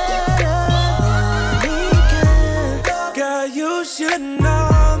better than we can. Girl, you should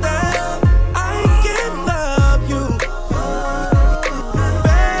know that I can love you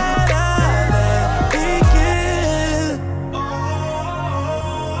better than we can.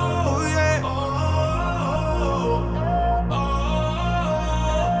 Oh, yeah.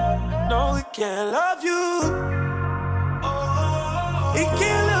 No, we can't love you. He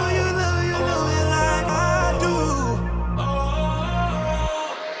can't love you like I do.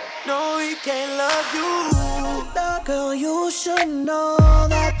 No, he can't love you. Girl, you should know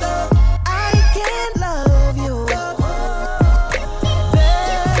that I can love you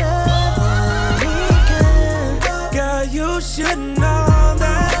better than we can. Girl, you should know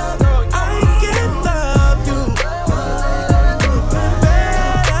that I can love you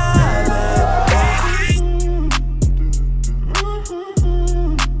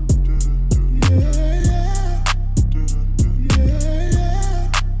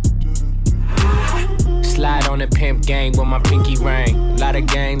Slide on the pimp gang with my pinky ring. Lot of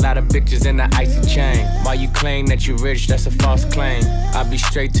gang, lot of bitches in the icy chain. While you claim that you rich, that's a false claim. I be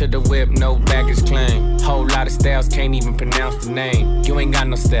straight to the whip, no baggage claim. Whole lot of styles, can't even pronounce the name. You ain't got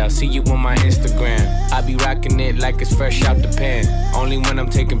no style, see you on my Instagram. I be rocking it like it's fresh out the pen. Only when I'm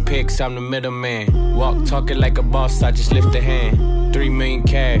taking pics, I'm the middleman. Walk talking like a boss, I just lift a hand. 3 million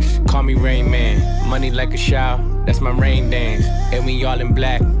cash, call me Rain Man. Money like a shower, that's my rain dance. And we all in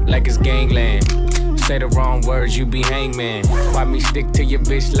black, like it's gangland. Say the wrong words, you be hangman. Why me stick to your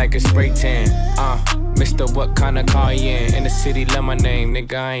bitch like a spray tan? Mister, what kind of car you in the city, love my name,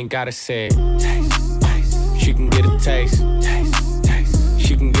 nigga, I ain't gotta say it. Taste, taste. She can get a taste. Taste, taste.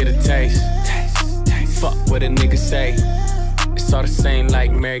 She can get a taste. Taste, taste. Fuck what a nigga say. It's all the same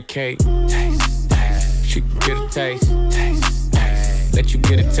like Mary Kate. Taste, taste. She can get a taste. Taste, taste. Let you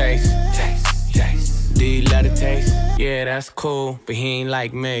get a taste. Taste, taste. Do you love the taste? Yeah, that's cool, but he ain't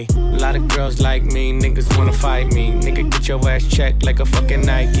like me. A lot of girls like me, niggas wanna fight me. Nigga, get your ass checked like a fucking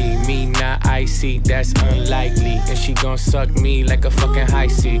Nike. Me not icy, that's unlikely. And she gon' suck me like a fucking high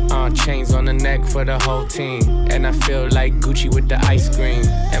C. Chains on the neck for the whole team. And I feel like Gucci with the ice cream.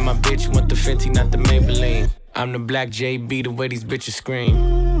 And my bitch want the Fenty, not the Maybelline. I'm the black JB, the way these bitches scream.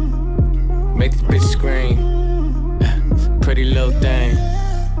 Make this bitch scream. Pretty little thing.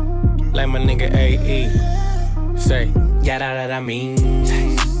 Like my nigga AE. Say, yeah, that I mean.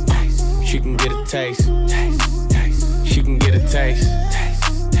 Taste, taste. She can get a taste. Taste, taste. She can get a taste.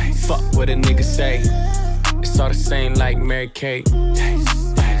 Taste, taste. Fuck what a nigga say. It's all the same like Mary Kate.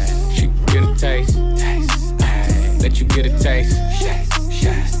 Taste, taste. She can get a taste. Taste, taste. Let you get a taste.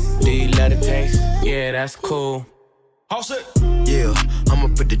 Do you love the taste? Yeah, that's cool. All set. Yeah, I'ma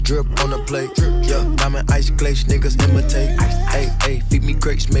put the drip on the plate. Yeah, diamond ice glaze, niggas imitate. Hey, hey, feed me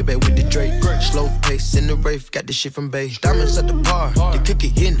grapes, maybe with the Drake. Slow pace in the Wraith, got this shit from Bay. Diamonds at the bar, the cookie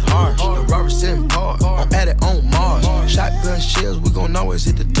hitting hard. The Robert sitting par, on at it on Mars. Shotgun shells, we gon' always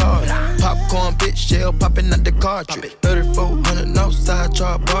hit the tar. Popcorn, bitch, shell popping out the cartridge. 3400 outside,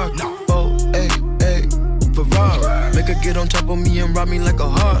 char bar. 488. Ferrari. Make her get on top of me and rob me like a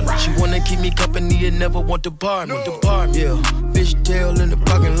heart. She wanna keep me company and never want to bar me. Yeah, fish tail in the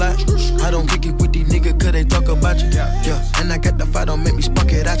parking lot. I don't kick it with these niggas cause they talk about you. Yeah, and I got the fight, don't make me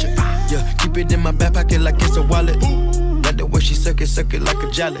spark it at you. Yeah, keep it in my back pocket like it's a wallet. Like the way she suck it like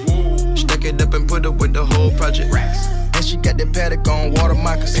a jelly. Stack it up and put it with the whole project. And she got that paddock on water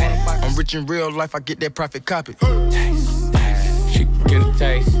moccasins. I'm rich in real life, I get that profit copy. Taste, taste. She can get a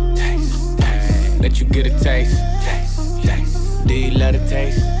taste. Taste. Let you get a taste. Taste, taste. Do you love the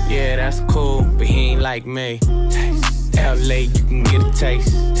taste? Yeah, that's cool, but he ain't like me. Taste, LA, you can get a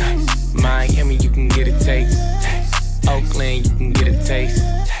taste. Taste. Miami, you can get a taste. Taste. Oakland, you can get a taste.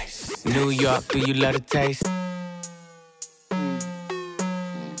 Taste. New York, do you love the taste?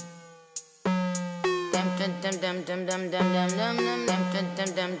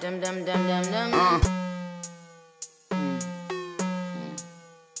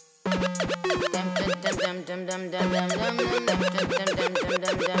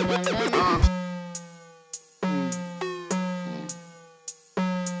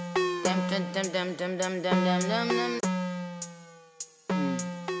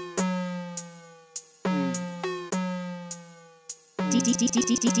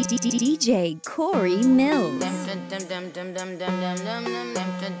 DJ Corey Millz.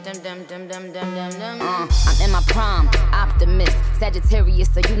 I'm in my prime, optimist,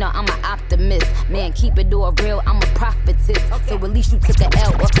 Sagittarius, so you know I'm an optimist. Man, keep it all real, I'm a prophetess. So at least you took the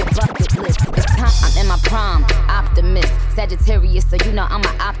L off your bucket list. It's time, I'm in my prime, optimist, Sagittarius, so you know I'm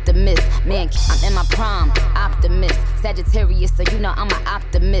an optimist. Man, I'm in my prime, optimist, Sagittarius, so you know I'm an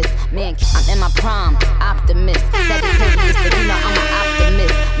optimist. Man, I'm in my prime, optimist, Sagittarius, so you know I'm an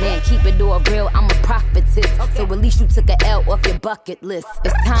optimist. Man, keep it all real, I'm a prophetess. So at least you took a L off your bucket list.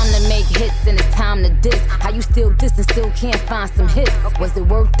 It's time to make hits and it's time to diss. How you still diss and still can't find some hits? Was it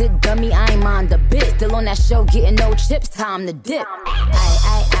worth it, dummy? I ain't mind a bit. Still on that show, getting no chips, time to dip.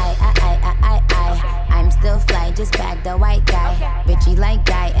 I'm still fly, just bag the white guy. Richie like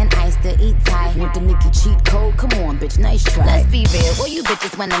guy, and I still eat Thai. Want the Nicky cheat code? Come on, bitch, nice try. Let's be real, all you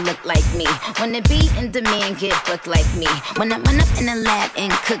bitches wanna look like me. Wanna be in demand, get booked like me. Wanna run up in the lab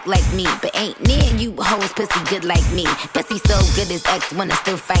and cook like me. But ain't near you hoes pussy good like me. Pussy so good his ex wanna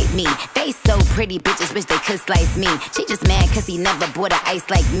still fight me. They so pretty, bitches wish they could slice me. She just mad cause he never bought a ice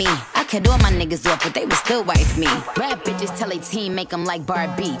like me. I cut all my niggas off, but they would still wife me. Rap bitches tell they team, make them like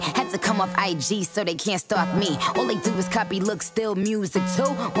Barbie. Had to come off IG so they can't stalk me. All they do is copy, look, still music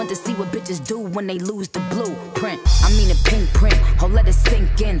too. Want to see what bitches do when they lose the blueprint. I mean a pink print, oh let it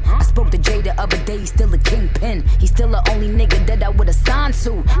sink in. I spoke to Jay the other day, he's still a kingpin. He's still the only nigga that I would've signed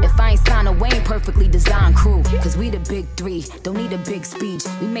to. If I ain't signed a Wayne perfectly designed crew. Cause we the big three, don't need a big speech.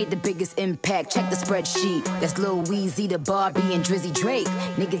 We made the biggest impact, check the spreadsheet. That's Lil Weezy, the Barbie, and Drizzy Drake.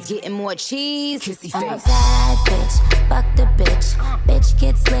 Niggas getting more cheese, kissy face. I'm a bad bitch, fuck the bitch. Bitch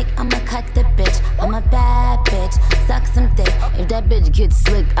get slick, I'ma cut the bitch. I'm a bad bitch, suck some dick. If that bitch gets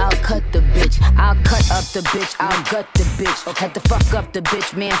slick, I'll cut the bitch. I'll cut up the bitch, I'll gut the bitch. Had to fuck up the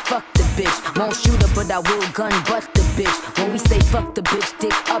bitch, man, fuck the bitch. Won't shoot her, but I will gun butt the bitch. When we say fuck the bitch,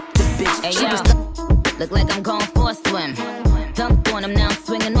 dick up the bitch. Hey, yo, look like I'm going for a swim. Dunked on him, now I'm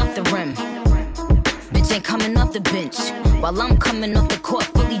swinging off the rim. Bitch ain't coming off the bench, while I'm coming off the court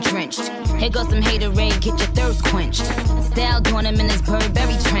fully drenched. Here goes some haterade, get your thirst quenched. Style doing him in his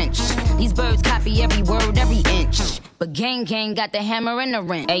Burberry trench. These birds copy every word, every inch. But gang got the hammer and the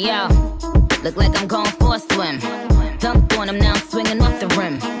wrench. Hey yo, look like I'm going for a swim. Dunked on him, now I'm swinging off the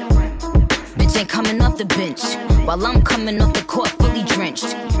rim. Bitch ain't coming off the bench, while I'm coming off the court fully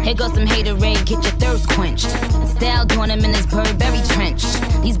drenched. Here goes some haterade, get your thirst quenched. Style doing him in his Burberry trench.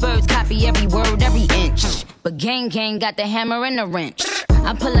 These birds copy every word, every inch. But gang got the hammer and the wrench.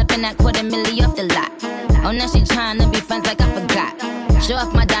 I pull up in that $250,000 off the lot. Oh, now she tryna be friends like I forgot. Show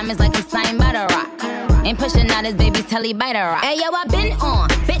off my diamonds like I'm signed by the rock. Ain't pushing out his baby's telly by the rock. Hey yo, I been on,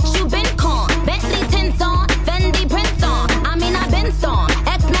 bitch you been con. Bentley tints on, Fendi prints on. I mean I been storm,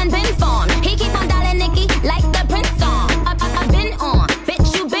 X-Men been formed. He keep on dialing Nicky like the Prince on. I been on,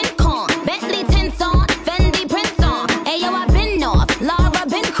 bitch you been con. Bentley tints on, Fendi prints on. Hey yo, I been off, Laura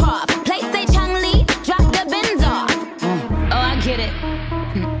been Croft. Play say Chung-Li, drop the Benz off. Oh, I get it.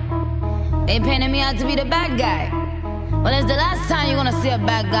 They painted me out to be the bad guy. Well, it's the last time you're gonna see a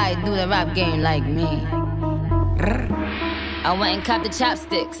bad guy do the rap game like me. I went and copped the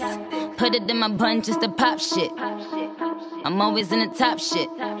chopsticks, put it in my bun just to pop shit. I'm always in the top shit.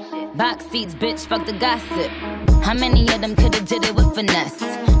 Box seats, bitch, fuck the gossip. How many of them could've did it with finesse?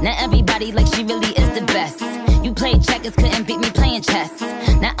 Not everybody like she really is the best. You played checkers, couldn't beat me playing chess.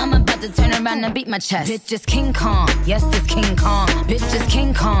 Now I'm about to turn around and beat my chest. Bitch is King Kong, yes it's King Kong. Bitch is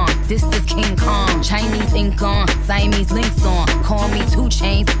King Kong, this is King Kong. Chinese ink on, Siamese links on. Call me 2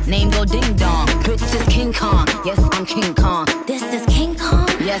 Chainz, name go ding dong. Bitch is King Kong, yes I'm King Kong. This is King Kong?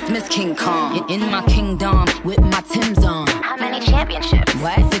 Yes, Miss King Kong. In my kingdom, with my Timbs on. How many championships?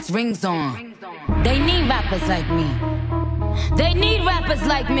 What? 6 rings on. They need rappers like me. They need rappers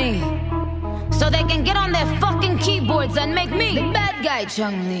like me. So they can get on their fucking keyboards and make me the bad guy,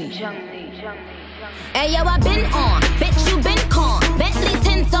 Chung-Li. Hey yo, I been on, bitch you been con. Bentley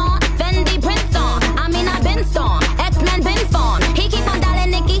tints on, Fendi prints on. I mean I been storm, X-Men been formed. He keep on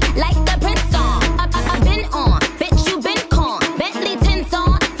dialing Nicky like the Prince on. I been on, bitch you been con. Bentley tints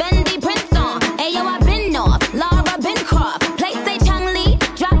on, Fendi prints on. Hey yo, I been off, Laura been Croft. Play say Chung-Li,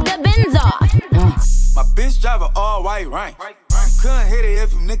 drop the Benz off. My bitch drive an all-white rank. Couldn't hit it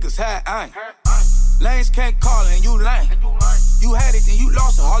if you niggas had aim. Lanes can't call and you lame. You had it, then you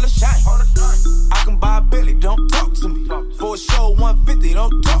lost it, all the shine. I can buy a Billy, don't talk to me. For a show, 150,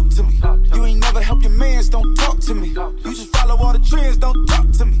 don't talk to me. You ain't never helped your mans, don't talk to me. You just follow all the trends, don't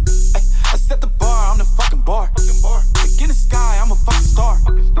talk to me. Ay, I set the bar, I'm the fucking bar. Look in the sky, I'm a fucking star.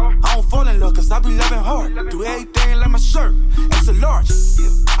 I don't fall in love, cause I be loving hard. Do everything like my shirt, extra large.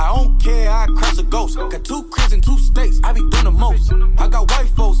 I don't care, I crash a ghost. Got 2 cribs in 2 states, I be doing the most. I got white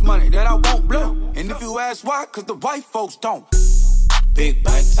folks' money that I won't blow. And if you ask why, cause the white folks don't. Big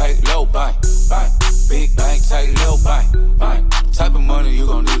bank, tight, low bank, bank. Big bank, tight, low bank, bank. Type of money you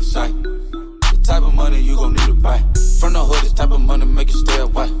gon' need to sight. The type of money you gon' need to buy. From the hood, this type of money make you stay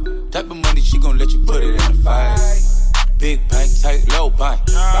away. Type of money she gon' let you put it in the fight. Big bank, tight, low bank,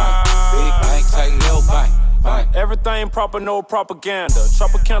 bank. Big bank, tight, low bank, bank. Everything proper, no propaganda.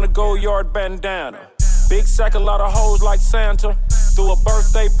 Tropicana gold yard bandana. Big sack, a lot of hoes like Santa. Threw a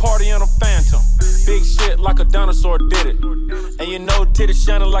birthday party in a phantom. Big shit like a dinosaur did it. And you know titties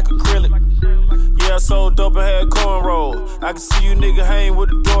shining like acrylic. Yeah, I sold dope and had cornrows. I can see you nigga hang with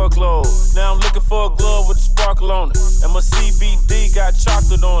the door closed. Now I'm looking for a glove with a sparkle on it. And my CBD got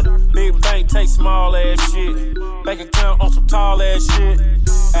chocolate on it. Big bank take small ass shit. Bank account on some tall ass shit.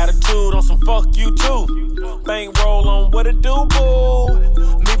 Attitude on some fuck you too. Bank roll on what it do,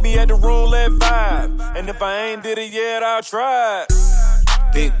 boo. Meet me at the roulette vibe. And if I ain't did it yet, I'll try.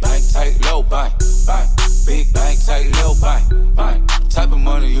 Big bank, tight, low bank, bank. Big bank, tight, low bank, bank. Type of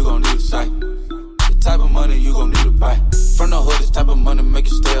money you gon' need to sight. The type of money you gon' need to buy. From the hood, this type of money make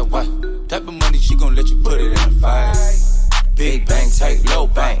you stay away. Type of money she gon' let you put it in the fight. Big bank, tight, low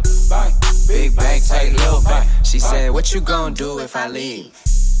bank, bank. Big bank, tight, low bank. She said, what you gon' do if I leave?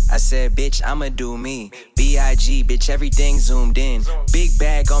 I said, bitch, I'ma do me. B.I.G., bitch, everything zoomed in. Big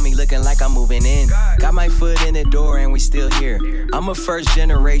bag on me looking like I'm moving in. Got my foot in the door and we still here. I'm a first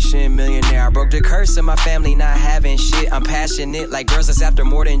generation millionaire. I broke the curse of my family not having shit. I'm passionate like girls that's after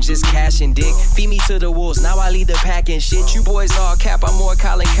more than just cash and dick. Feed me to the wolves, now I lead the pack and shit. You boys all cap, I'm more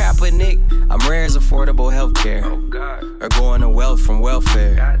Colin Kaepernick. I'm rare as affordable healthcare. Or going to wealth from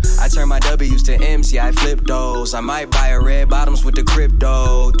welfare. I turn my W's to M's, yeah, I flip those. I might buy a red bottoms with the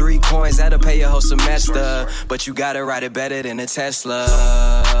crypto. 3 coins, that'll pay your whole semester. But you gotta ride it better than a Tesla.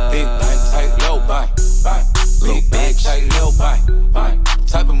 Big bank, tight, low bank, bank. Big bank, tight, low bank, bank.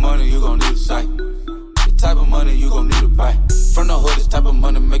 Type of money you gon' need to sight. The type of money you gon' need to buy. From the hood, this type of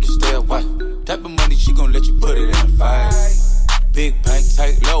money make you stay away. Type of money she gon' let you put it in the fight. Big bank,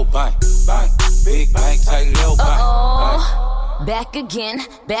 tight, low bank, bank. Big bank, tight, low bank, bank. Back again,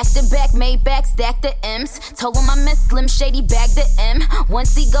 back to back, made back, stack the M's. Told him I miss Slim Shady, bag the M.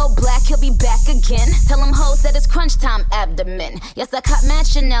 Once he go black, he'll be back again. Tell him hoes that it's crunch time abdomen. Yes, I caught Mad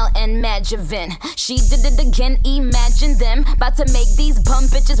Chanel and Mad Javin. She did it again, imagine them. About to make these bum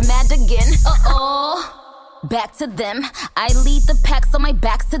bitches mad again. Back to them. I lead the pack, so my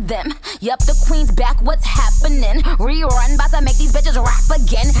back's to them. Yup, the queen's back, what's happening? Rerun, bout to make these bitches rap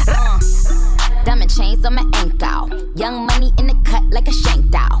again. Diamond chains on my ankle. Young money in the cut like a shank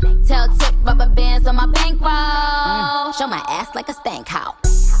doll. Tail tip rubber bands on my bankroll. Show my ass like a stank house.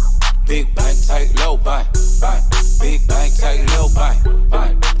 Big bank, tight, low bank, bank. Big bank, tight, low bank,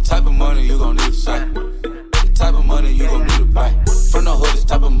 bank. Type of money you gon' need to sight. The type of money you gon' need to buy. From the hood, this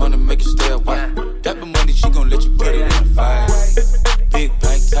type of money make you stay away. Type of money she gon' let you put it in the fight. Big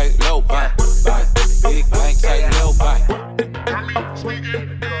bank, tight, low bank, bank. Big bank, tight, low bank.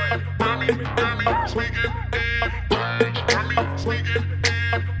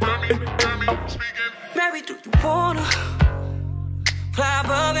 Baby, do you wanna fly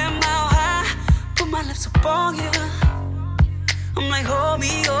above and mile high? Put my lips up on you. I'm like, hold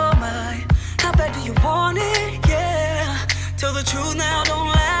me, oh my. How bad do you want it? Yeah. Tell the truth now, don't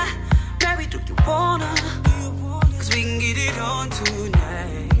lie. Baby, do you wanna? Cause we can get it on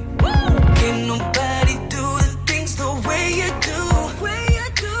tonight. Can't nobody do the things the way you do.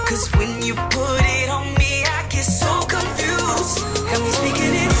 Cause when you put it on me, I get so confused. Got me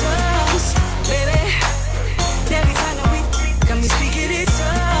speaking in tongues, baby. Every time that we got me speaking in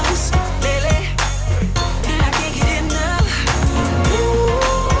tongues, baby. And I can't get enough.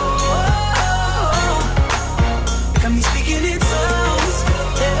 Got me speaking in tongues,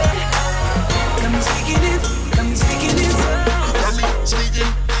 baby. Got me speaking in tongues. Got me speaking in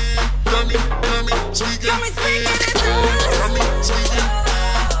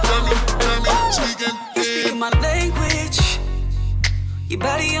you speaking my language. Your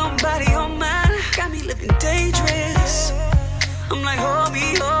body on mine. Got me living dangerous. I'm like, hold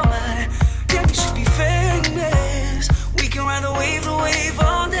me, oh my. Damn, we should be famous. We can ride the wave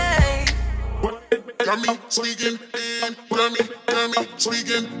all day. Got me speaking in, got me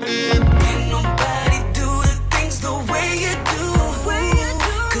speaking in. Ain't nobody do the things the way you do.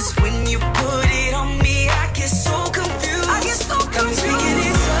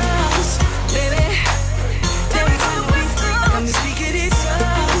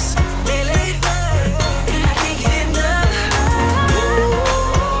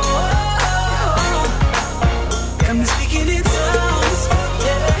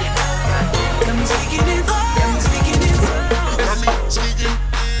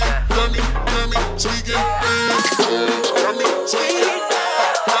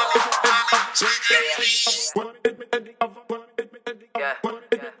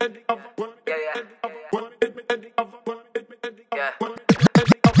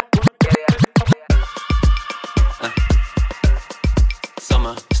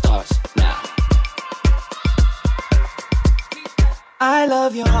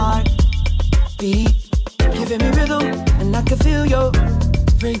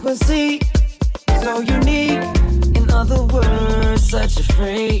 frequency, so unique. In other words, such a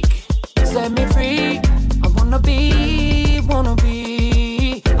freak. Set me free. I wanna be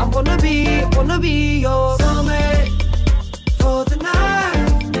your soulmate for the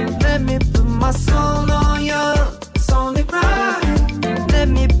night. Let me put my soul on you. It's only right. Let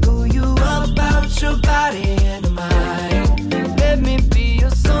me pull you up about your body and mind. Let me be your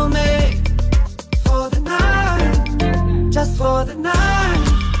soulmate for the night. Just for the night.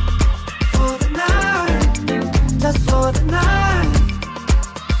 For the night. Just for the night.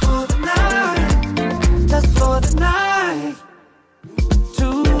 For the night. Just for the night.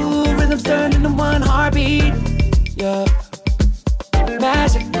 Two rhythms turn into one heartbeat. Yeah.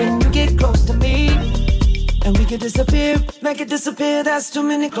 Magic when you get close to me. And we can disappear, make it disappear. That's too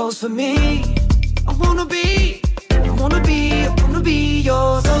many clothes for me. I wanna be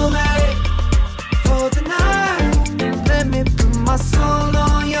your soulmate for the night. Let me put my soul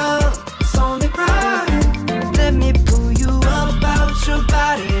on you. It's only right. Let me pull you up about your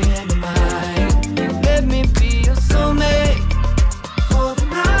body and mind. Let me be your soulmate for the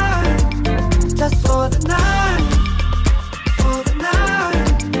night. Just for the night. For the night.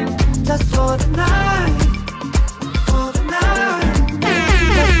 Just for the night. For the night.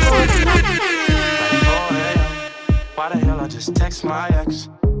 Just for the night. Why the hell I just text my ex?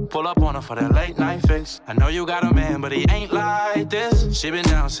 Pull up on her for that late night fix. I know you got a man, but he ain't like this. She been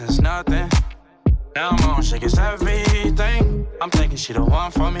down since nothing. Now I'm on, she gets everything. I'm thinking she the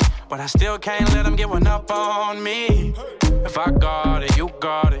one for me, but I still can't let him get one up on me. If I got it, you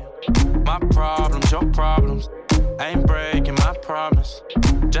got it. My problems, your problems. Ain't breaking my promise.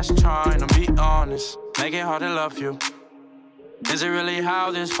 Just trying to be honest. Make it hard to love you. Is it really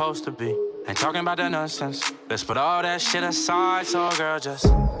how this supposed to be? Ain't talking about that nonsense. Let's put all that shit aside, so girl, just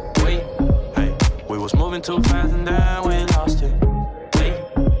wait. Hey, we was moving too fast and then we lost it. Wait,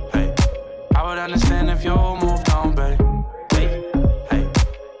 hey, I would understand if you moved on, babe. Wait, hey,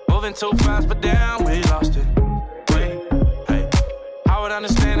 moving too fast, but then we lost it. Wait, hey, I would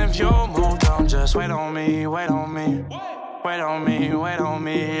understand if you moved on. Just wait on me, wait on me. Wait on me, wait on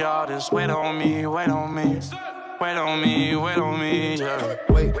me. All this, wait on me, wait on me. Wait on me, yeah.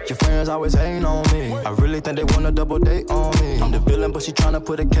 Wait, your friends always hating on me. I really think they wanna double date on me. I'm the villain, but she tryna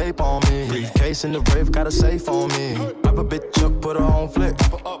put a cape on me. Briefcase in the rave, got a safe on me. Wipe a bitch up, put her on flick.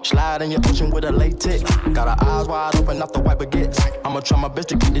 Slide in your ocean with a late tick. Got her eyes wide open, off the wiper gets. I'ma try my best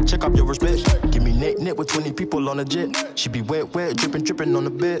to get the check off your respect. Give me knit with 20 people on a jet. She be wet, drippin' on the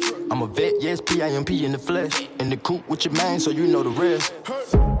bed. I'm a vet, yes, P.I.M.P. in the flesh. In the coupe with your man, so you know the rest.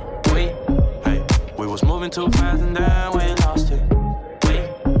 Wait, hey, we was moving too fast and then we lost it. Wait,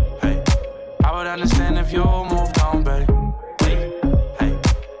 hey, I would understand if you moved on, babe. Wait, hey,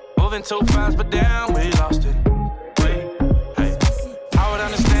 moving too fast, but then we lost it. Wait, hey, I would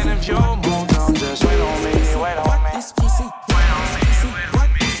understand if you moved on. Just wait on me, wait on me.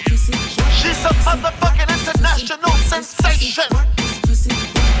 She's a motherfucking international sensation.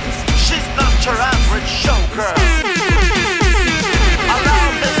 She's not your average showgirl. Allow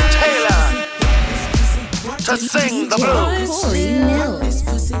Miss Taylor to sing the blues.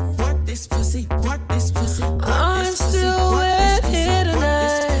 I'm still wet here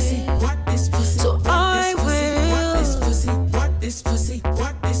tonight, so I will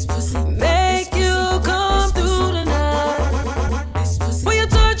make you come through tonight. Will you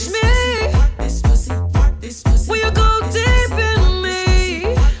touch me? Will you go deep in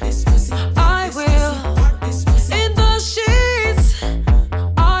me? I will. In the sheets,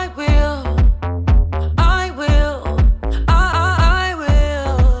 I will. I will. I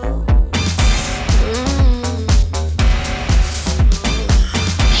will.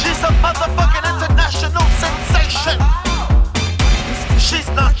 She's a motherfucking international sensation. She's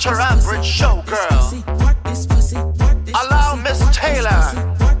not your average showgirl. Allow Miss Taylor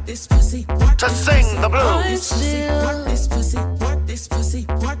to sing the blues.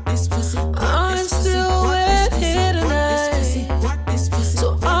 I'm still wet here tonight,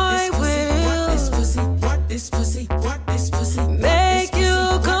 so I will make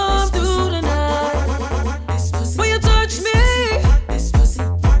you come through tonight. Will you touch me?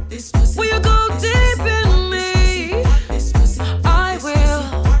 Will you go deep in me? I will.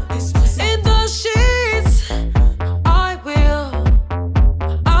 In the sheets, I will.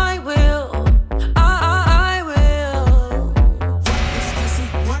 I will. I will.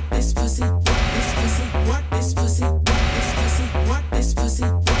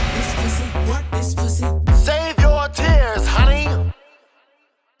 Save your tears, honey.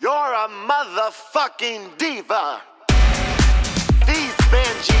 You're a motherfucking diva. These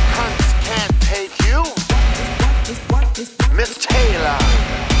Benji cunts can't take you. Miss Taylor.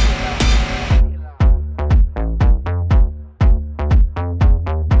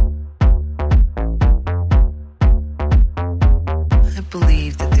 I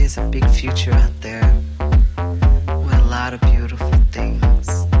believe that there's a big future out there with a lot of beautiful things.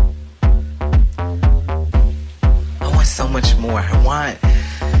 I want so much more.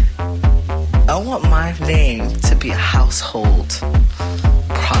 I want my name to be a household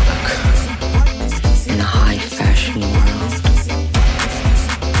product in the high fashion world.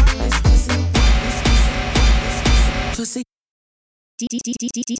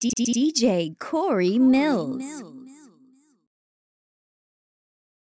 DJ Corey Millz.